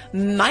by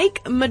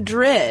Mike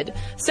Madrid.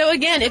 So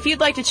again, if you'd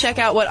like to check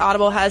out what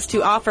Audible has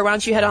to offer, why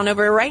don't you head on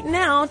over right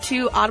now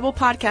to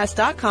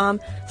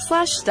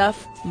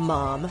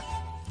audiblepodcast.com/stuffmom.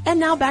 And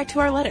now back to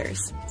our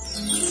letters.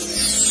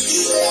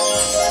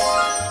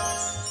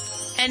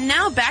 And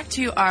now back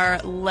to our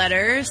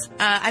letters.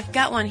 I've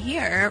got one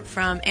here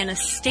from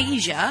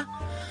Anastasia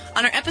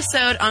on our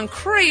episode on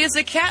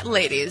Crazy Cat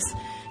Ladies.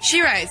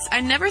 She writes,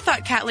 I never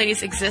thought cat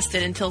ladies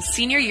existed until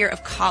senior year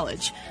of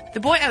college. The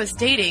boy I was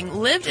dating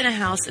lived in a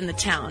house in the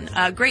town.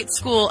 A great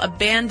school,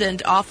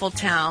 abandoned, awful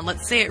town.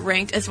 Let's say it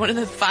ranked as one of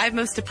the 5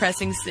 most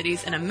depressing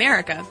cities in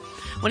America.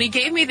 When he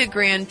gave me the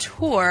grand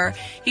tour,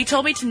 he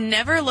told me to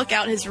never look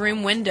out his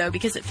room window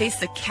because it faced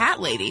the cat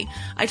lady.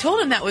 I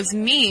told him that was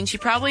mean. She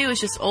probably was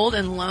just old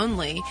and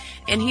lonely,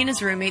 and he and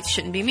his roommates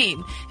shouldn't be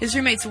mean. His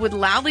roommates would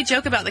loudly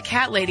joke about the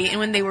cat lady, and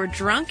when they were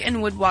drunk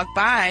and would walk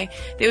by,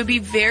 they would be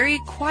very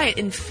quiet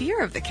in fear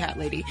of the cat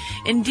lady.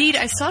 Indeed,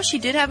 I saw she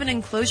did have an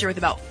enclosure with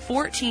about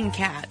 14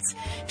 cats.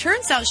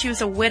 Turns out she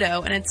was a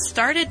widow and had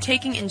started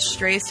taking in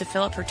strays to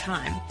fill up her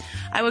time.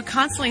 I would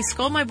constantly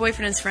scold my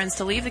boyfriend and his friends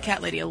to leave the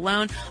cat lady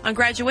alone. On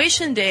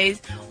graduation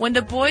days, when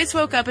the boys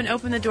woke up and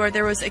opened the door,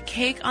 there was a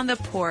cake on the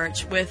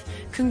porch with,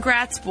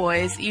 "Congrats,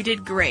 boys. You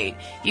did great.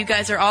 You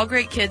guys are all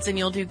great kids and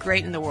you'll do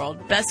great in the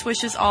world. Best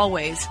wishes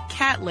always.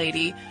 Cat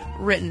lady,"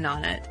 written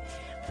on it.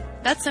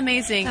 That's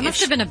amazing. That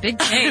must have been a big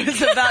cake. I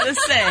was about to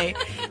say,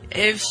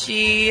 if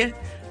she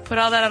put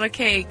all that on a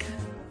cake,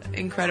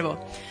 incredible.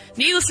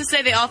 Needless to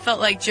say, they all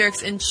felt like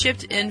jerks and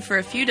chipped in for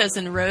a few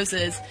dozen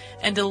roses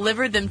and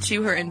delivered them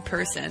to her in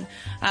person.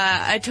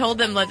 I told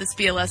them, let this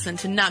be a lesson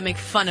to not make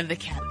fun of the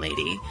cat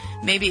lady.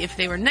 Maybe if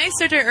they were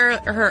nicer to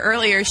her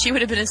earlier, she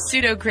would have been a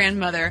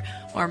pseudo-grandmother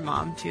or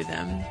mom to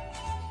them.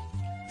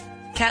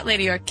 Cat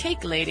lady or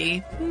cake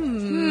lady?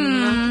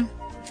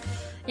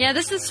 Yeah,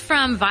 this is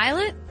from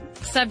Violet.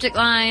 Subject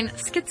line,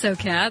 Schizo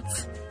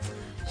Cats.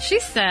 She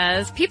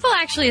says, people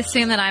actually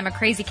assume that I'm a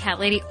crazy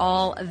cat lady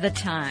all the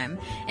time.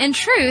 In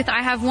truth,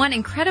 I have one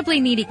incredibly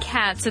needy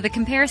cat, so the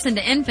comparison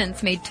to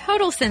infants made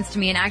total sense to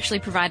me and actually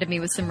provided me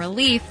with some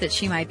relief that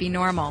she might be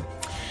normal.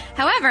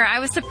 However, I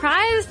was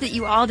surprised that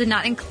you all did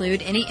not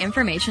include any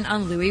information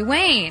on Louis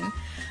Wain.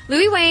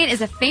 Louis Wain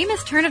is a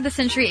famous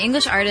turn-of-the-century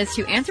English artist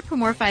who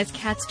anthropomorphized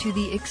cats to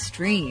the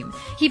extreme.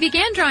 He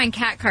began drawing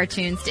cat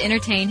cartoons to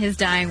entertain his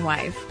dying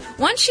wife.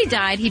 Once she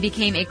died, he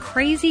became a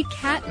crazy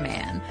cat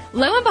man.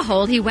 Lo and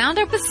behold, he wound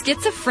up with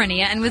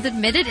schizophrenia and was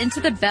admitted into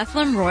the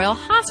Bethlehem Royal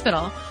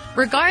Hospital.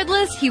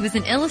 Regardless, he was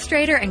an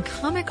illustrator and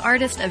comic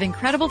artist of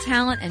incredible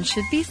talent and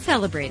should be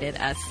celebrated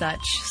as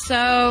such.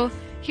 So,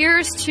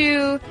 here's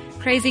to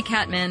Crazy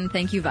Catman.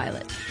 Thank you,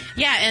 Violet.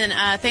 Yeah,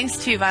 and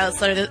thanks to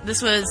Violet's letter.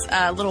 This was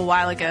a little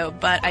while ago,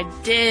 but I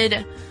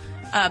did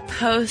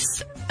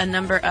post a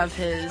number of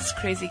his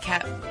crazy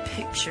cat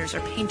pictures,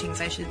 or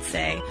paintings, I should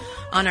say,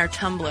 on our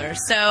Tumblr.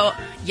 So,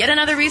 yet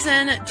another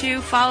reason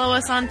to follow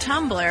us on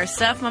Tumblr,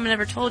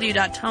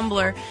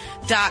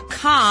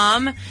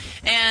 stuffmomnevertoldyou.tumblr.com.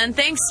 And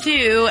thanks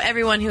to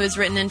everyone who has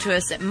written into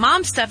us at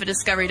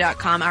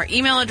momstuff@discovery.com, our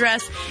email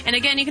address. And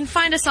again, you can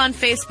find us on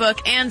Facebook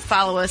and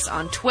follow us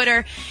on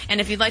Twitter.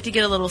 And if you'd like to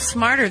get a little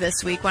smarter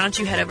this week, why don't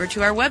you head over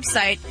to our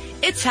website,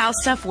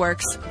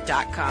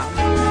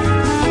 itshowstuffworks.com.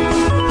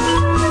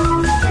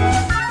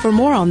 For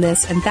more on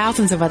this and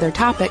thousands of other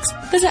topics,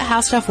 visit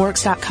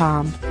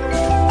howstuffworks.com.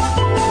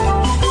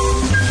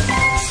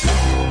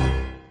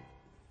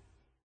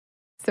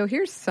 So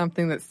here's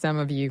something that some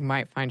of you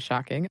might find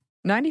shocking.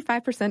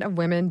 95% of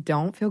women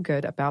don't feel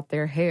good about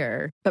their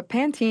hair. But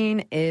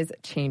Pantene is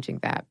changing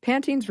that.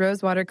 Pantene's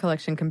Rosewater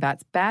collection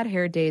combats bad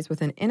hair days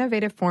with an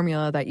innovative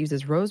formula that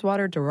uses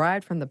rosewater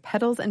derived from the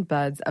petals and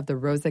buds of the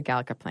Rosa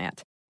gallica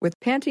plant. With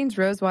Pantene's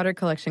Rosewater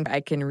collection,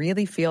 I can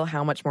really feel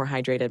how much more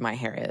hydrated my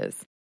hair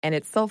is. And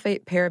it's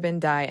sulfate, paraben,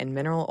 dye, and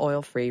mineral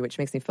oil free, which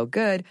makes me feel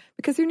good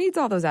because who needs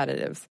all those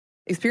additives?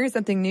 Experience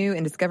something new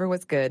and discover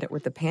what's good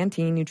with the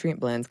Pantene Nutrient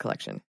Blends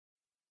collection.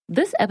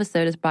 This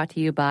episode is brought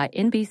to you by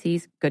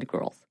NBC's Good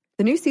Girls.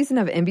 The new season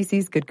of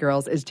NBC's Good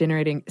Girls is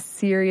generating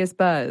serious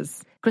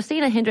buzz.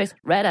 Christina Hendricks,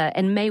 Retta,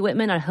 and Mae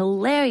Whitman are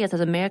hilarious as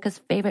America's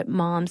favorite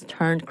moms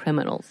turned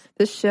criminals.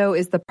 This show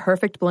is the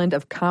perfect blend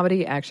of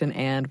comedy, action,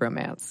 and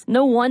romance.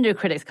 No wonder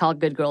critics call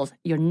Good Girls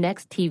your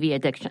next TV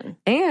addiction.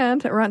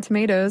 And Rotten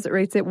Tomatoes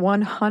rates it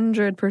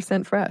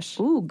 100% fresh.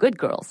 Ooh, Good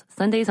Girls,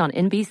 Sundays on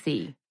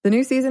NBC. The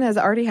new season has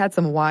already had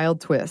some wild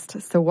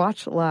twists, so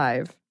watch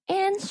live.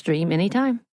 And stream anytime.